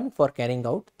subsection 1 for carrying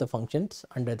out the functions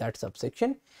under that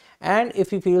subsection, and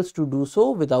if he fails to do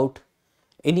so without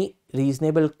any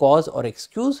reasonable cause or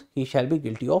excuse, he shall be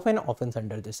guilty of an offence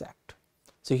under this act.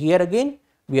 So here again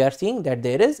we are seeing that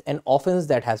there is an offence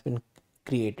that has been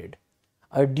created.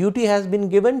 A duty has been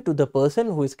given to the person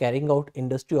who is carrying out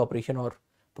industry, operation or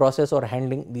process or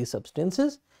handling these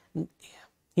substances.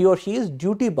 He or she is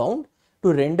duty bound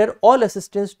to render all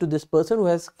assistance to this person who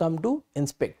has come to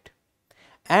inspect,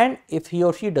 and if he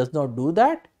or she does not do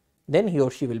that, then he or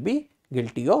she will be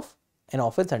guilty of an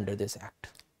offence under this act.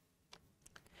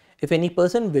 If any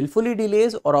person willfully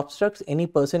delays or obstructs any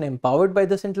person empowered by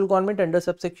the central government under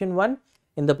subsection 1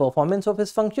 in the performance of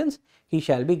his functions, he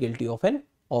shall be guilty of an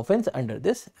offence under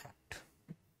this act.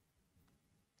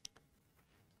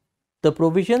 The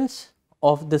provisions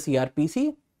of the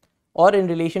CRPC or in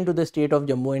relation to the state of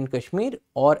Jammu and Kashmir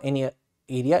or any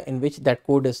area in which that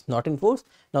code is not enforced.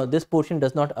 Now this portion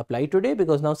does not apply today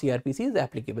because now CRPC is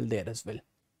applicable there as well.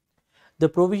 The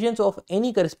provisions of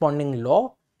any corresponding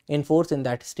law in force in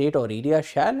that state or area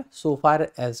shall, so far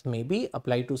as may be,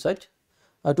 apply to such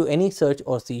to any search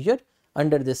or seizure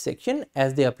under this section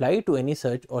as they apply to any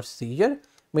search or seizure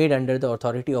made under the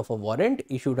authority of a warrant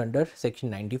issued under section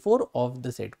 94 of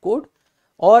the said code,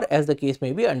 or as the case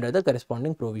may be under the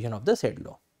corresponding provision of the said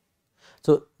law.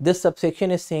 So this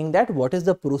subsection is saying that what is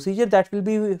the procedure that will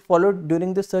be followed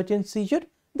during the search and seizure?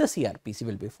 The CRPC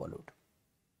will be followed.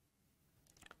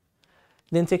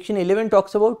 Then section 11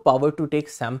 talks about power to take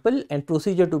sample and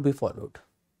procedure to be followed.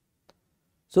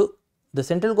 So the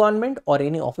central government or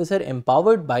any officer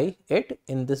empowered by it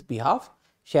in this behalf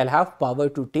shall have power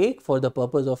to take, for the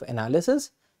purpose of analysis,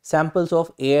 samples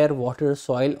of air, water,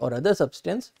 soil or other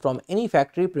substance from any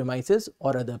factory, premises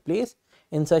or other place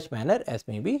in such manner as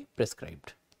may be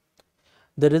prescribed.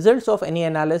 The results of any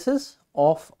analysis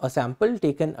of a sample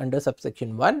taken under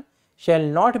subsection 1 shall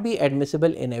not be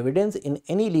admissible in evidence in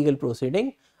any legal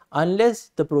proceeding unless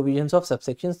the provisions of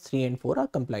subsections 3 and 4 are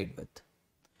complied with.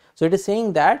 So it is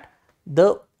saying that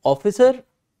the officer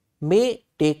may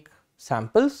take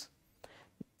samples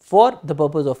for the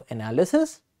purpose of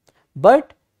analysis,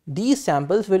 but these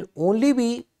samples will only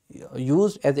be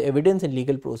used as evidence in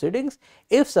legal proceedings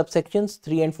if subsections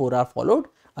 3 and 4 are followed,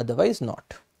 otherwise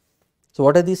not. So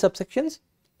what are these subsections?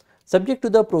 Subject to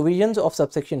the provisions of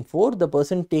subsection 4, the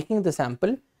person taking the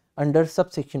sample under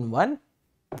subsection 1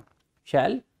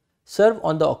 shall serve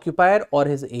on the occupier or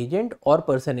his agent or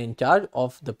person in charge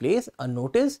of the place a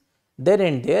notice then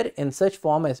and there in such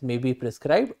form as may be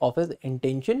prescribed of his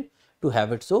intention to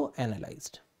have it so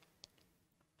analyzed.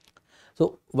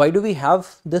 So, why do we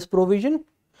have this provision?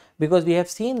 Because we have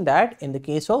seen that in the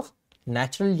case of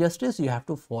natural justice, you have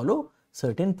to follow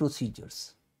certain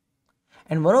procedures.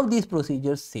 And one of these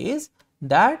procedures says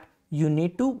that you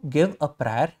need to give a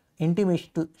prior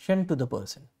intimation to the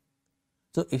person.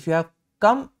 So, if you have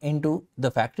come into the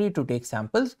factory to take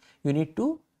samples, you need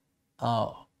to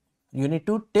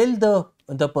tell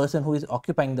the person who is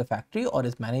occupying the factory or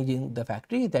is managing the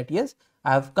factory that yes,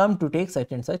 I have come to take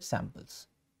such and such samples.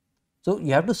 So,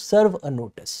 you have to serve a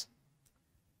notice.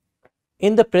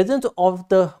 In the presence of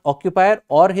the occupier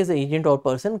or his agent or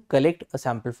person, collect a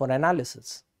sample for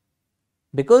analysis.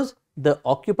 Because the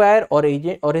occupier or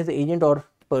agent or his agent or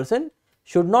person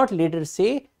should not later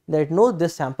say that no,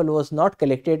 this sample was not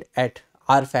collected at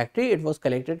our factory, it was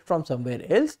collected from somewhere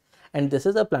else and this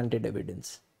is a planted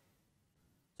evidence.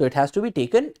 So, it has to be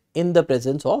taken in the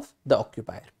presence of the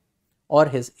occupier or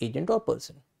his agent or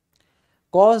person.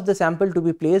 Cause the sample to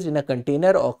be placed in a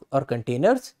container or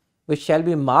containers which shall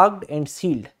be marked and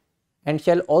sealed and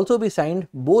shall also be signed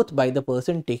both by the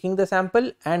person taking the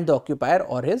sample and the occupier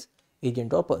or his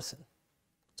agent or person.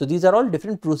 So, these are all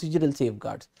different procedural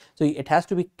safeguards. So, it has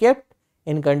to be kept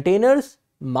in containers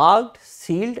marked,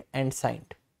 sealed and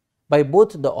signed by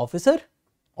both the officer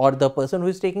or the person who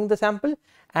is taking the sample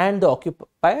and the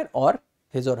occupier or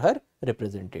his or her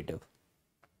representative.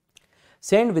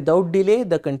 Send without delay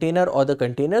the container or the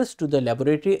containers to the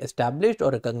laboratory established or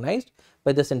recognized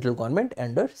by the central government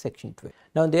under section 12.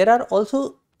 Now, there are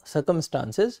also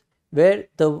circumstances where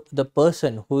the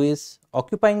person who is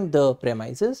occupying the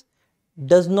premises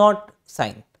does not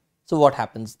sign. So, what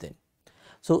happens then?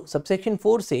 So, subsection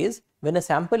 4 says when a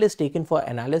sample is taken for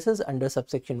analysis under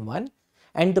subsection 1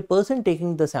 and the person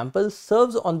taking the sample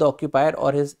serves on the occupier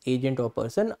or his agent or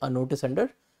person a notice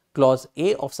under clause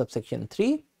A of subsection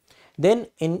 3, then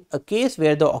in a case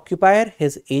where the occupier,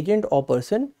 his agent or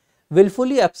person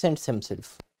willfully absents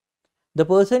himself, the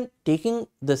person taking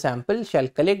the sample shall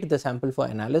collect the sample for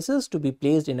analysis to be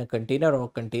placed in a container or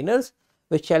containers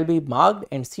which shall be marked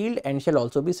and sealed and shall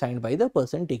also be signed by the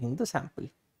person taking the sample.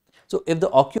 So, if the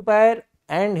occupier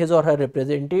and his or her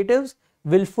representatives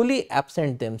willfully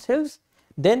absent themselves,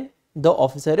 then the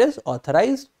officer is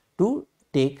authorized to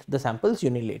take the samples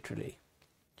unilaterally.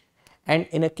 And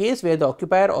in a case where the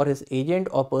occupier or his agent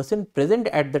or person present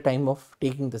at the time of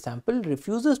taking the sample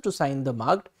refuses to sign the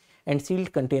marked and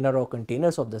sealed container or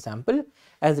containers of the sample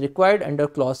as required under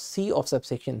clause C of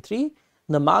subsection 3,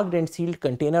 the marked and sealed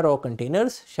container or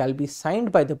containers shall be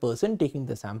signed by the person taking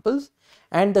the samples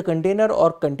and the container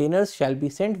or containers shall be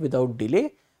sent without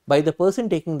delay by the person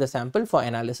taking the sample for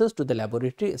analysis to the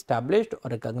laboratory established or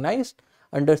recognized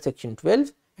under section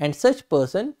 12, and such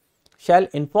person shall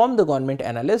inform the government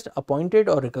analyst appointed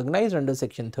or recognized under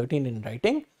section 13 in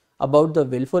writing about the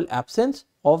willful absence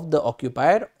of the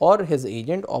occupier or his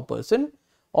agent or person,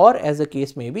 or as the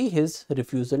case may be his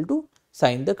refusal to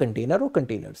sign the container or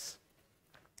containers.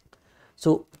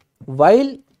 So,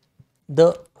 while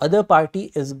the other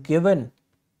party is given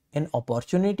an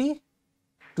opportunity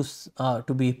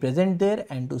to be present there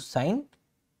and to sign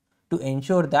to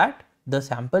ensure that the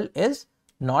sample is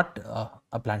not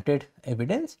a planted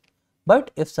evidence,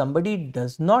 but if somebody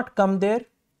does not come there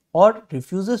or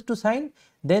refuses to sign,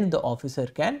 then the officer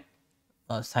can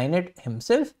sign it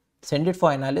himself, send it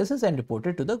for analysis and report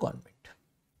it to the government.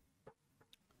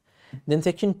 Then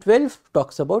section 12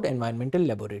 talks about environmental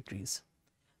laboratories.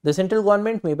 The central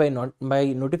government may by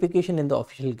notification in the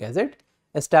official gazette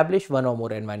establish one or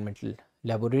more environmental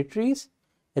laboratories,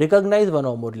 recognize one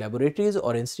or more laboratories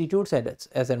or institutes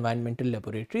as environmental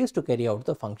laboratories to carry out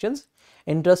the functions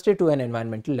entrusted to an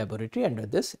environmental laboratory under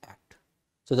this act.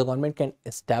 So, the government can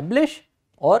establish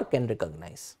or can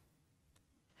recognize.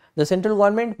 The central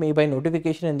government may by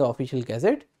notification in the official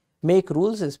gazette make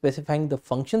rules specifying the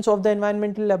functions of the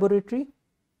environmental laboratory,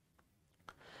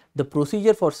 the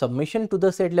procedure for submission to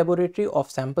the said laboratory of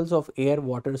samples of air,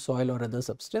 water, soil or other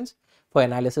substance for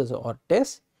analysis or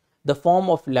test, the form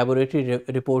of laboratory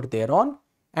report thereon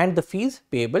and the fees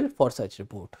payable for such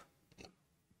report,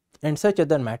 and such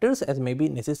other matters as may be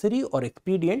necessary or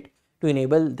expedient to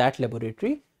enable that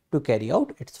laboratory to carry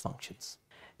out its functions.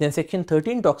 Then section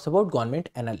 13 talks about government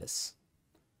analysts.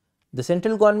 The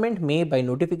central government may by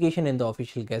notification in the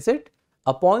official gazette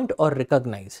appoint or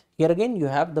recognize. Here again you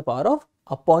have the power of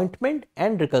appointment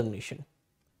and recognition.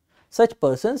 Such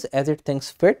persons as it thinks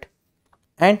fit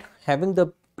and having the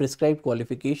prescribed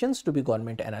qualifications to be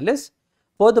government analysts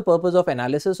for the purpose of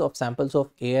analysis of samples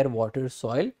of air, water,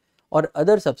 soil or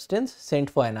other substance sent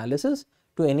for analysis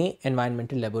to any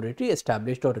environmental laboratory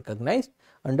established or recognized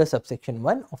under subsection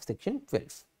 1 of section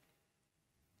 12.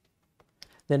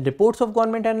 Then reports of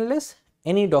government analysts.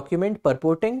 Any document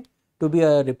purporting to be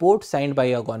a report signed by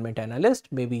a government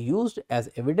analyst may be used as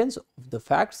evidence of the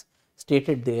facts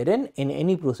stated therein in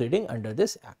any proceeding under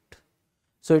this act.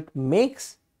 So, it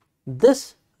makes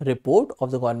this report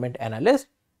of the government analyst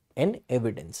an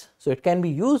evidence. So, it can be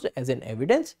used as an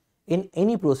evidence in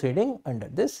any proceeding under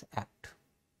this act.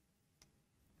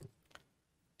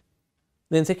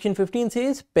 Then section 15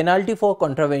 says penalty for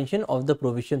contravention of the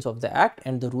provisions of the act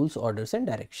and the rules, orders and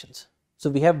directions. So,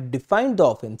 we have defined the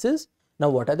offences. Now,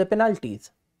 what are the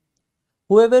penalties?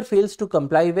 Whoever fails to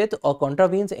comply with or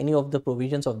contravenes any of the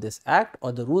provisions of this act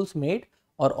or the rules made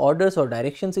or orders or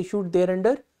directions issued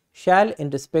thereunder shall, in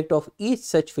respect of each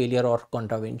such failure or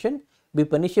contravention, be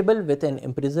punishable with an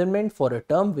imprisonment for a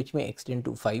term which may extend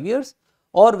to 5 years,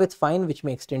 or with fine which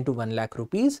may extend to 1 lakh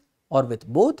rupees, or with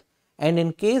both, and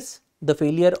in case the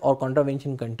failure or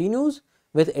contravention continues,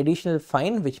 with additional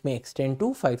fine which may extend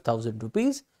to 5,000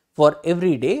 rupees for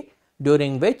every day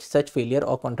during which such failure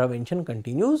or contravention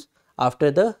continues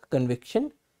after the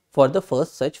conviction for the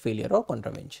first such failure or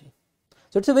contravention.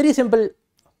 So, it is a very simple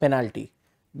penalty,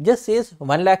 just says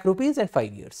 1 lakh rupees and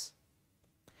 5 years,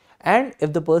 and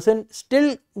if the person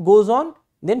still goes on,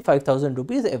 then 5,000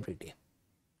 rupees every day.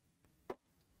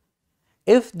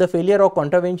 If the failure or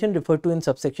contravention referred to in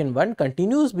subsection 1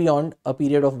 continues beyond a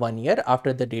period of 1 year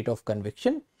after the date of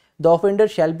conviction, the offender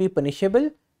shall be punishable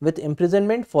with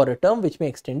imprisonment for a term which may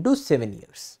extend to 7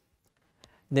 years.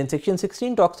 Then section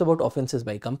 16 talks about offences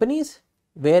by companies.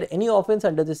 Where any offence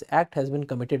under this act has been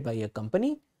committed by a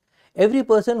company, every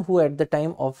person who at the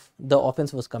time of the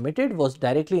offence was committed was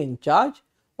directly in charge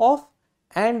of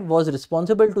and was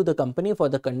responsible to the company for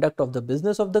the conduct of the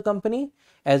business of the company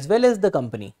as well as the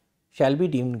company shall be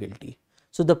deemed guilty.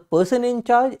 So, the person in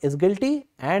charge is guilty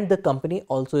and the company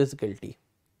also is guilty,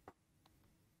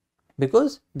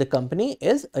 because the company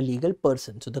is a legal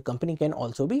person. So, the company can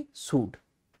also be sued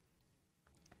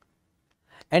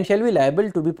and shall be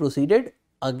liable to be proceeded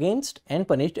against and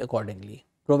punished accordingly,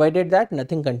 provided that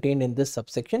nothing contained in this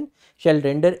subsection shall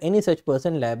render any such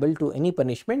person liable to any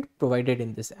punishment provided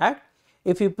in this act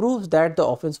if he proves that the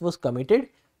offence was committed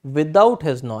without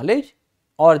his knowledge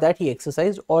or that he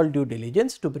exercised all due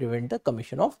diligence to prevent the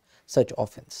commission of such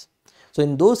offence. So,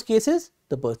 in those cases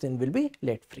the person will be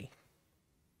let free.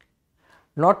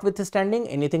 Notwithstanding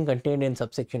anything contained in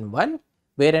subsection 1,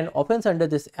 where an offence under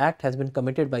this act has been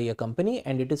committed by a company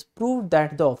and it is proved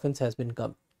that the offence has been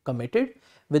committed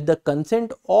with the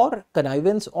consent or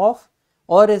connivance of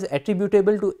or is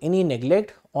attributable to any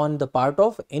neglect on the part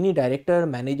of any director,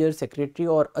 manager, secretary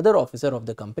or other officer of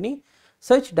the company,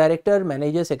 such director,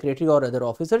 manager, secretary or other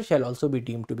officer shall also be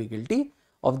deemed to be guilty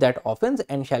of that offence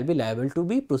and shall be liable to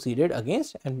be proceeded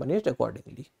against and punished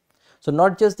accordingly. So,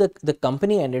 not just the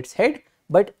company and its head,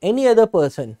 but any other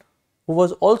person who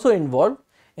was also involved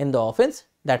in the offence,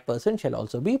 that person shall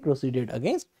also be proceeded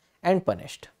against and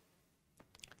punished.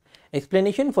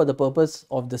 Explanation for the purpose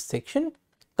of this section.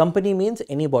 Company means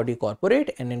any body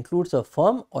corporate and includes a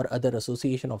firm or other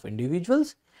association of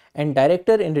individuals, and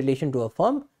director in relation to a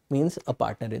firm means a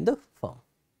partner in the firm.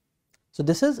 So,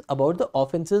 this is about the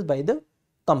offences by the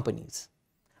companies,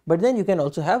 but then you can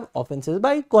also have offences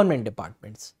by government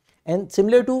departments, and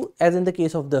similar to as in the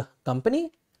case of the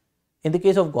company, in the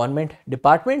case of government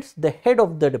departments, the head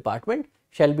of the department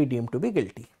shall be deemed to be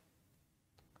guilty.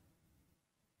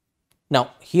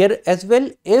 Now, here as well,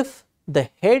 if the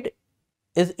head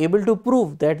is able to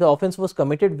prove that the offence was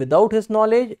committed without his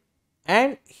knowledge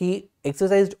and he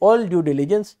exercised all due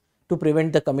diligence to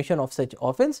prevent the commission of such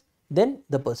offence, then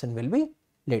the person will be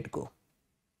let go.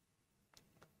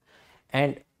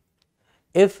 And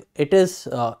if it is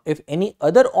if any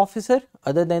other officer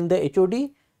other than the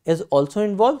HOD is also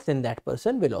involved, then that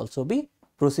person will also be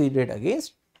proceeded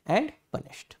against and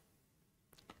punished.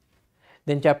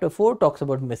 Then chapter 4 talks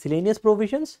about miscellaneous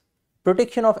provisions.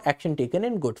 Protection of action taken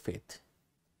in good faith.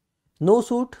 No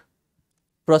suit,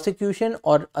 prosecution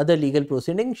or other legal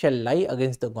proceeding shall lie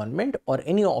against the government or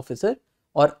any officer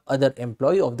or other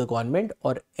employee of the government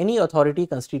or any authority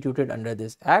constituted under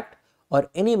this act or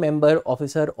any member,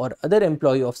 officer or other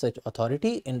employee of such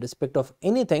authority in respect of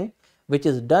anything which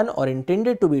is done or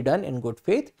intended to be done in good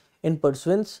faith in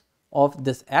pursuance of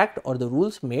this act or the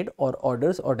rules made or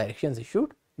orders or directions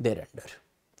issued thereunder.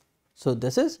 So,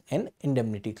 this is an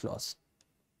indemnity clause.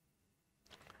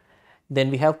 Then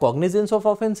we have cognizance of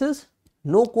offences.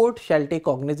 No court shall take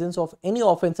cognizance of any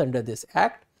offence under this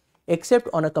act except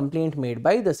on a complaint made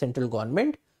by the central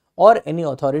government or any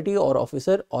authority or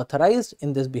officer authorized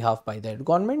in this behalf by that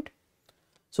government.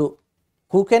 So,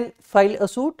 Who can file a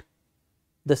suit?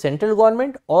 The central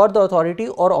government or the authority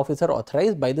or officer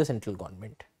authorized by the central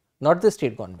government, not the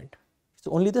state government. It's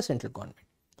only the central government,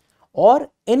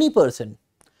 or any person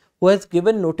who has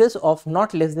given notice of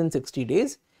not less than 60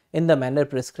 days in the manner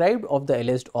prescribed of the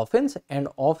alleged offence and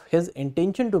of his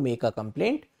intention to make a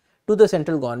complaint to the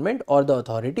central government or the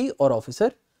authority or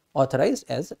officer authorized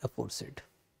as aforesaid.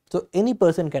 So, any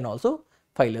person can also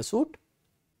file a suit.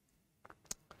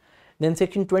 Then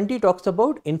section 20 talks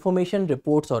about information,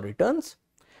 reports or returns.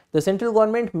 The central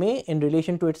government may, in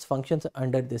relation to its functions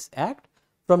under this act,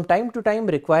 from time to time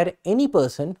require any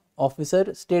person,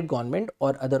 officer, state government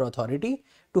or other authority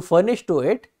to furnish to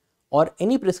it or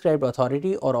any prescribed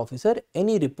authority or officer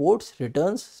any reports,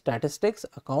 returns, statistics,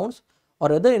 accounts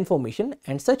or other information,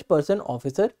 and such person,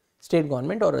 officer, state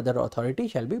government or other authority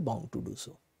shall be bound to do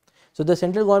so. So, the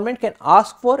central government can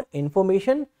ask for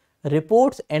information,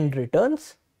 reports and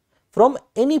returns from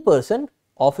any person,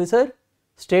 officer,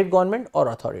 state government or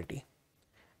authority,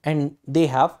 and they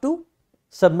have to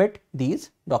submit these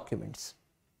documents.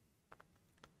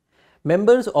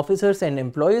 Members, officers and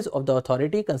employees of the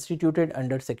authority constituted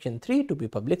under section 3 to be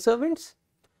public servants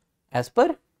as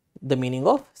per the meaning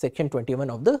of section 21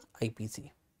 of the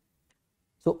IPC.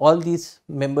 So, all these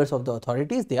members of the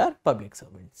authorities, they are public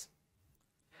servants.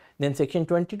 Then section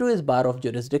 22 is bar of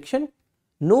jurisdiction.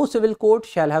 No civil court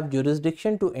shall have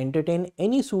jurisdiction to entertain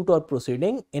any suit or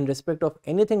proceeding in respect of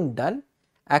anything done,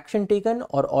 action taken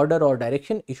or order or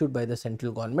direction issued by the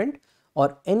central government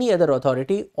or any other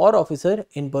authority or officer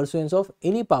in pursuance of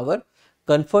any power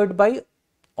conferred by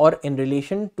or in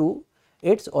relation to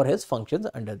its or his functions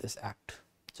under this act.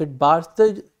 So, it bars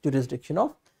the jurisdiction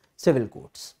of civil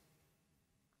courts.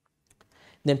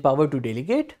 Then power to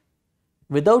delegate.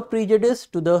 Without prejudice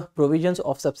to the provisions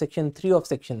of subsection 3 of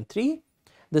section 3,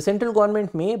 the central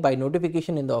government may, by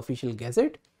notification in the official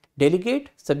gazette, delegate,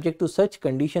 subject to such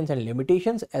conditions and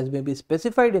limitations as may be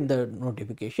specified in the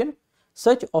notification,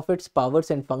 such of its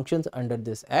powers and functions under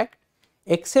this act,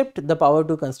 except the power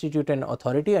to constitute an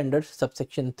authority under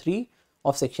subsection 3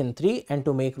 of section 3 and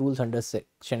to make rules under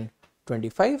section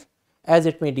 25, as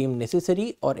it may deem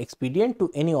necessary or expedient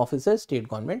to any officer, state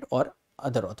government or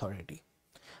other authority.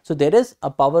 So, there is a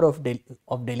power of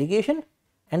delegation,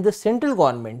 and the central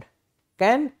government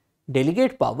can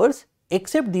delegate powers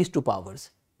except these two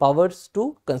powers, powers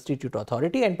to constitute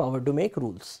authority and power to make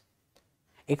rules.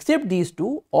 Except these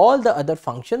two, all the other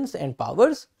functions and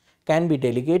powers can be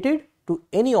delegated to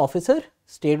any officer,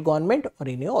 state government or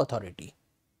any authority.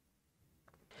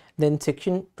 Then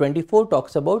section 24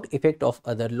 talks about effect of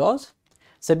other laws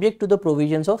subject to the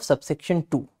provisions of subsection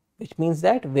 2, which means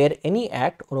that where any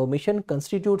act or omission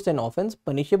constitutes an offence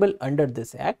punishable under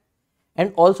this act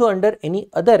and also under any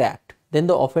other act, then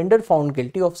the offender found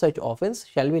guilty of such offence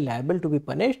shall be liable to be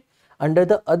punished under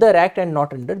the other act and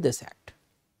not under this act.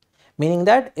 Meaning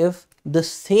that if the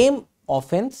same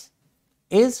offence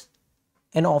is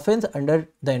an offence under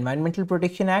the Environmental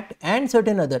Protection Act and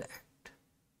certain other act,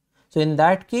 so in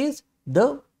that case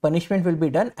the punishment will be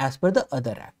done as per the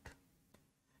other act.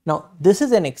 Now, this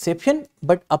is an exception,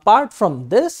 but apart from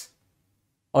this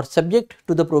or subject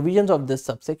to the provisions of this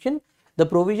subsection, the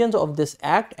provisions of this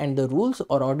act and the rules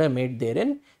or order made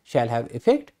therein shall have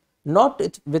effect,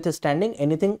 notwithstanding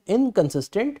anything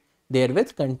inconsistent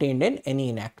therewith contained in any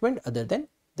enactment other than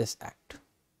this act.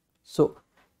 So,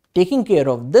 taking care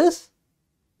of this,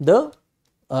 the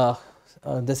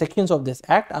sections of this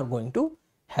act are going to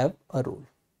have a role.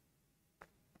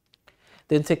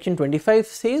 Then section 25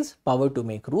 says power to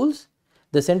make rules.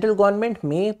 The central government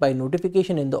may, by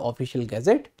notification in the official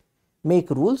gazette, make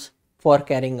rules for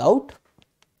carrying out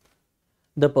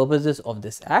the purposes of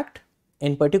this act.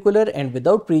 In particular and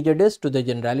without prejudice to the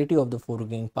generality of the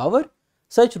foregoing power,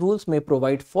 such rules may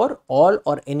provide for all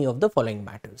or any of the following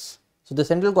matters. So, the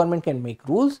central government can make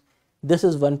rules. This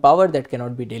is one power that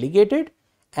cannot be delegated,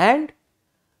 and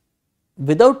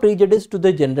without prejudice to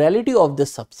the generality of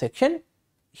this subsection,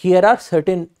 here are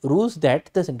certain rules that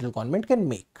the central government can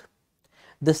make.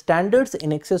 The standards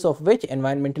in excess of which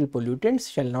environmental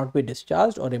pollutants shall not be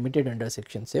discharged or emitted under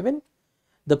section 7.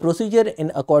 The procedure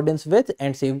in accordance with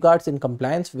and safeguards in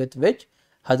compliance with which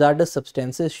hazardous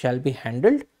substances shall be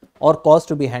handled or caused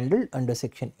to be handled under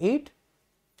section 8.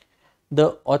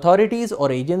 The authorities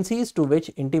or agencies to which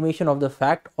intimation of the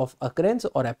fact of occurrence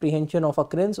or apprehension of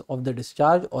occurrence of the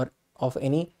discharge or of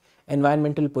any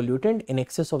environmental pollutant in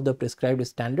excess of the prescribed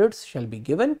standards shall be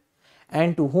given,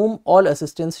 and to whom all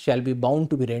assistance shall be bound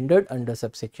to be rendered under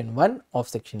subsection 1 of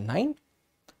section 9.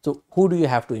 So, who do you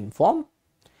have to inform?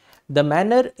 The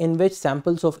manner in which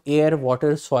samples of air,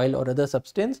 water, soil or other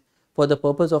substance for the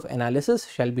purpose of analysis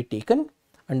shall be taken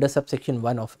under subsection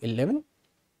 1 of 11.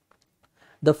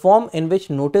 The form in which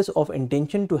notice of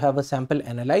intention to have a sample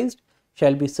analyzed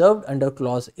shall be served under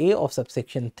clause A of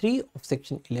subsection 3 of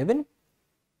section 11.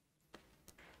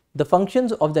 The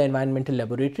functions of the environmental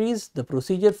laboratories, the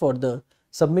procedure for the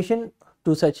submission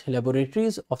to such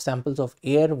laboratories of samples of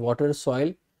air, water,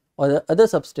 soil or the other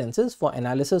substances for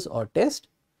analysis or test,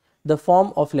 the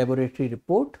form of laboratory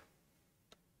report,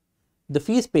 the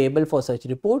fees payable for such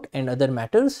report and other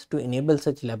matters to enable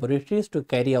such laboratories to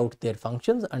carry out their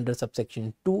functions under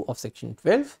subsection 2 of section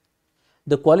 12,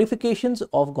 the qualifications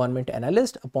of government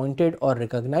analyst appointed or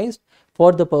recognized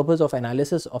for the purpose of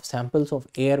analysis of samples of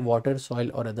air, water,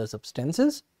 soil or other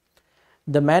substances,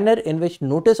 the manner in which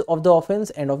notice of the offence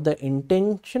and of the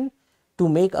intention to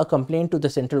make a complaint to the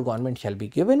central government shall be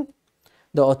given,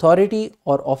 the authority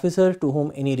or officer to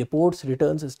whom any reports,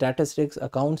 returns, statistics,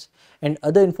 accounts and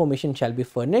other information shall be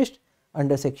furnished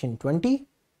under section 20,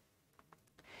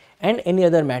 and any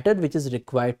other matter which is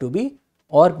required to be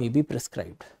or may be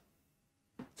prescribed.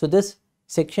 So, this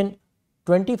section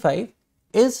 25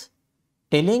 is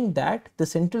telling that the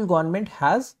central government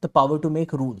has the power to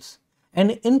make rules,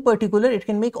 and in particular it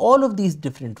can make all of these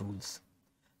different rules.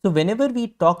 So, whenever we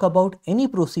talk about any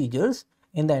procedures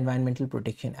in the Environmental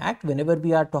Protection Act, whenever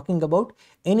we are talking about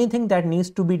anything that needs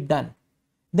to be done,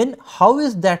 then how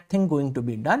is that thing going to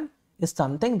be done is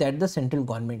something that the central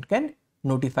government can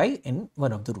notify in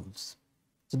one of the rules.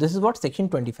 So, this is what section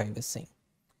 25 is saying.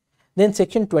 Then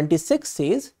section 26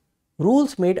 says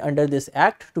rules made under this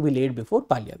act to be laid before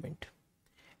Parliament.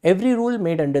 Every rule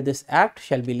made under this act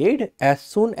shall be laid as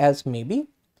soon as may be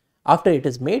after it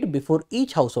is made before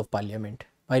each House of Parliament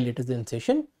while it is in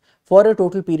session for a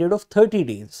total period of 30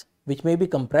 days, which may be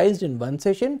comprised in one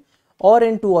session or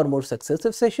in 2 or more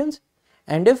successive sessions,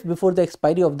 and if before the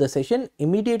expiry of the session,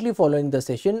 immediately following the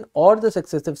session or the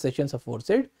successive sessions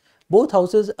aforesaid, both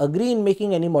houses agree in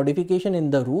making any modification in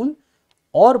the rule,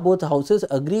 or both houses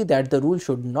agree that the rule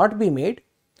should not be made,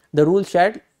 the rule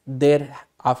shall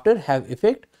thereafter have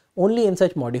effect only in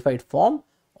such modified form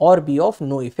or be of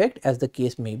no effect as the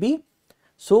case may be.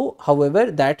 So,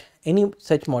 however, that any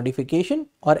such modification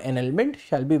or annulment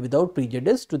shall be without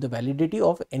prejudice to the validity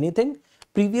of anything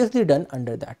previously done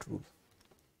under that rule.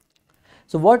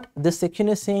 So, what this section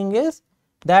is saying is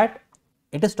that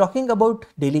it is talking about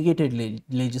delegated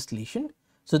legislation.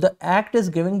 So, the act is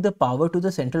giving the power to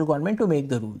the central government to make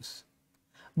the rules,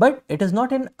 but it is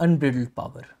not an unbridled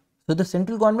power. So, the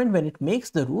central government, when it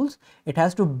makes the rules, it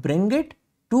has to bring it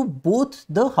to both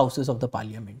the houses of the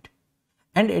Parliament,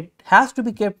 and it has to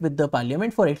be kept with the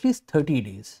Parliament for at least 30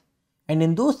 days. And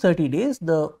in those 30 days,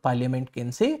 the Parliament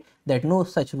can say that no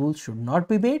such rules should not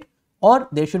be made, or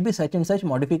there should be such and such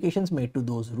modifications made to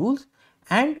those rules,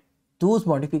 and those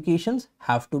modifications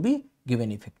have to be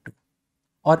given effect to.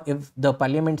 Or if the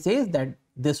Parliament says that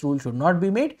this rule should not be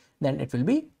made, then it will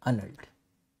be annulled.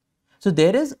 So,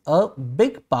 there is a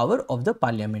big power of the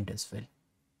Parliament as well.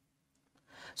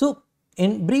 So,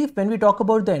 in brief, when we talk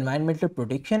about the Environmental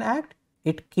Protection Act,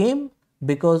 it came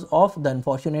because of the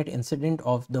unfortunate incident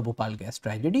of the Bhopal gas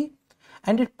tragedy,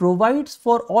 and it provides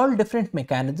for all different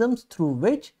mechanisms through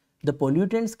which the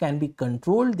pollutants can be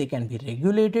controlled, they can be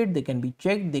regulated, they can be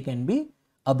checked, they can be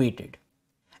abated.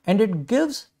 And it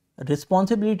gives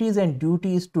responsibilities and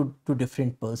duties to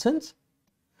different persons.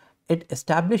 It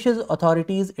establishes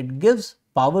authorities, it gives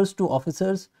powers to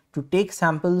officers to take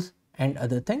samples and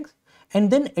other things, and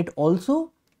then it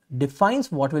also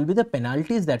defines what will be the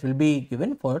penalties that will be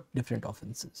given for different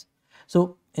offences.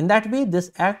 So, in that way,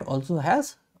 this act also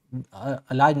has a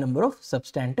large number of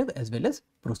substantive as well as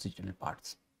procedural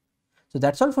parts. So,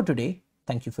 that's all for today.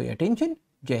 Thank you for your attention.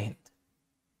 Jai Hind.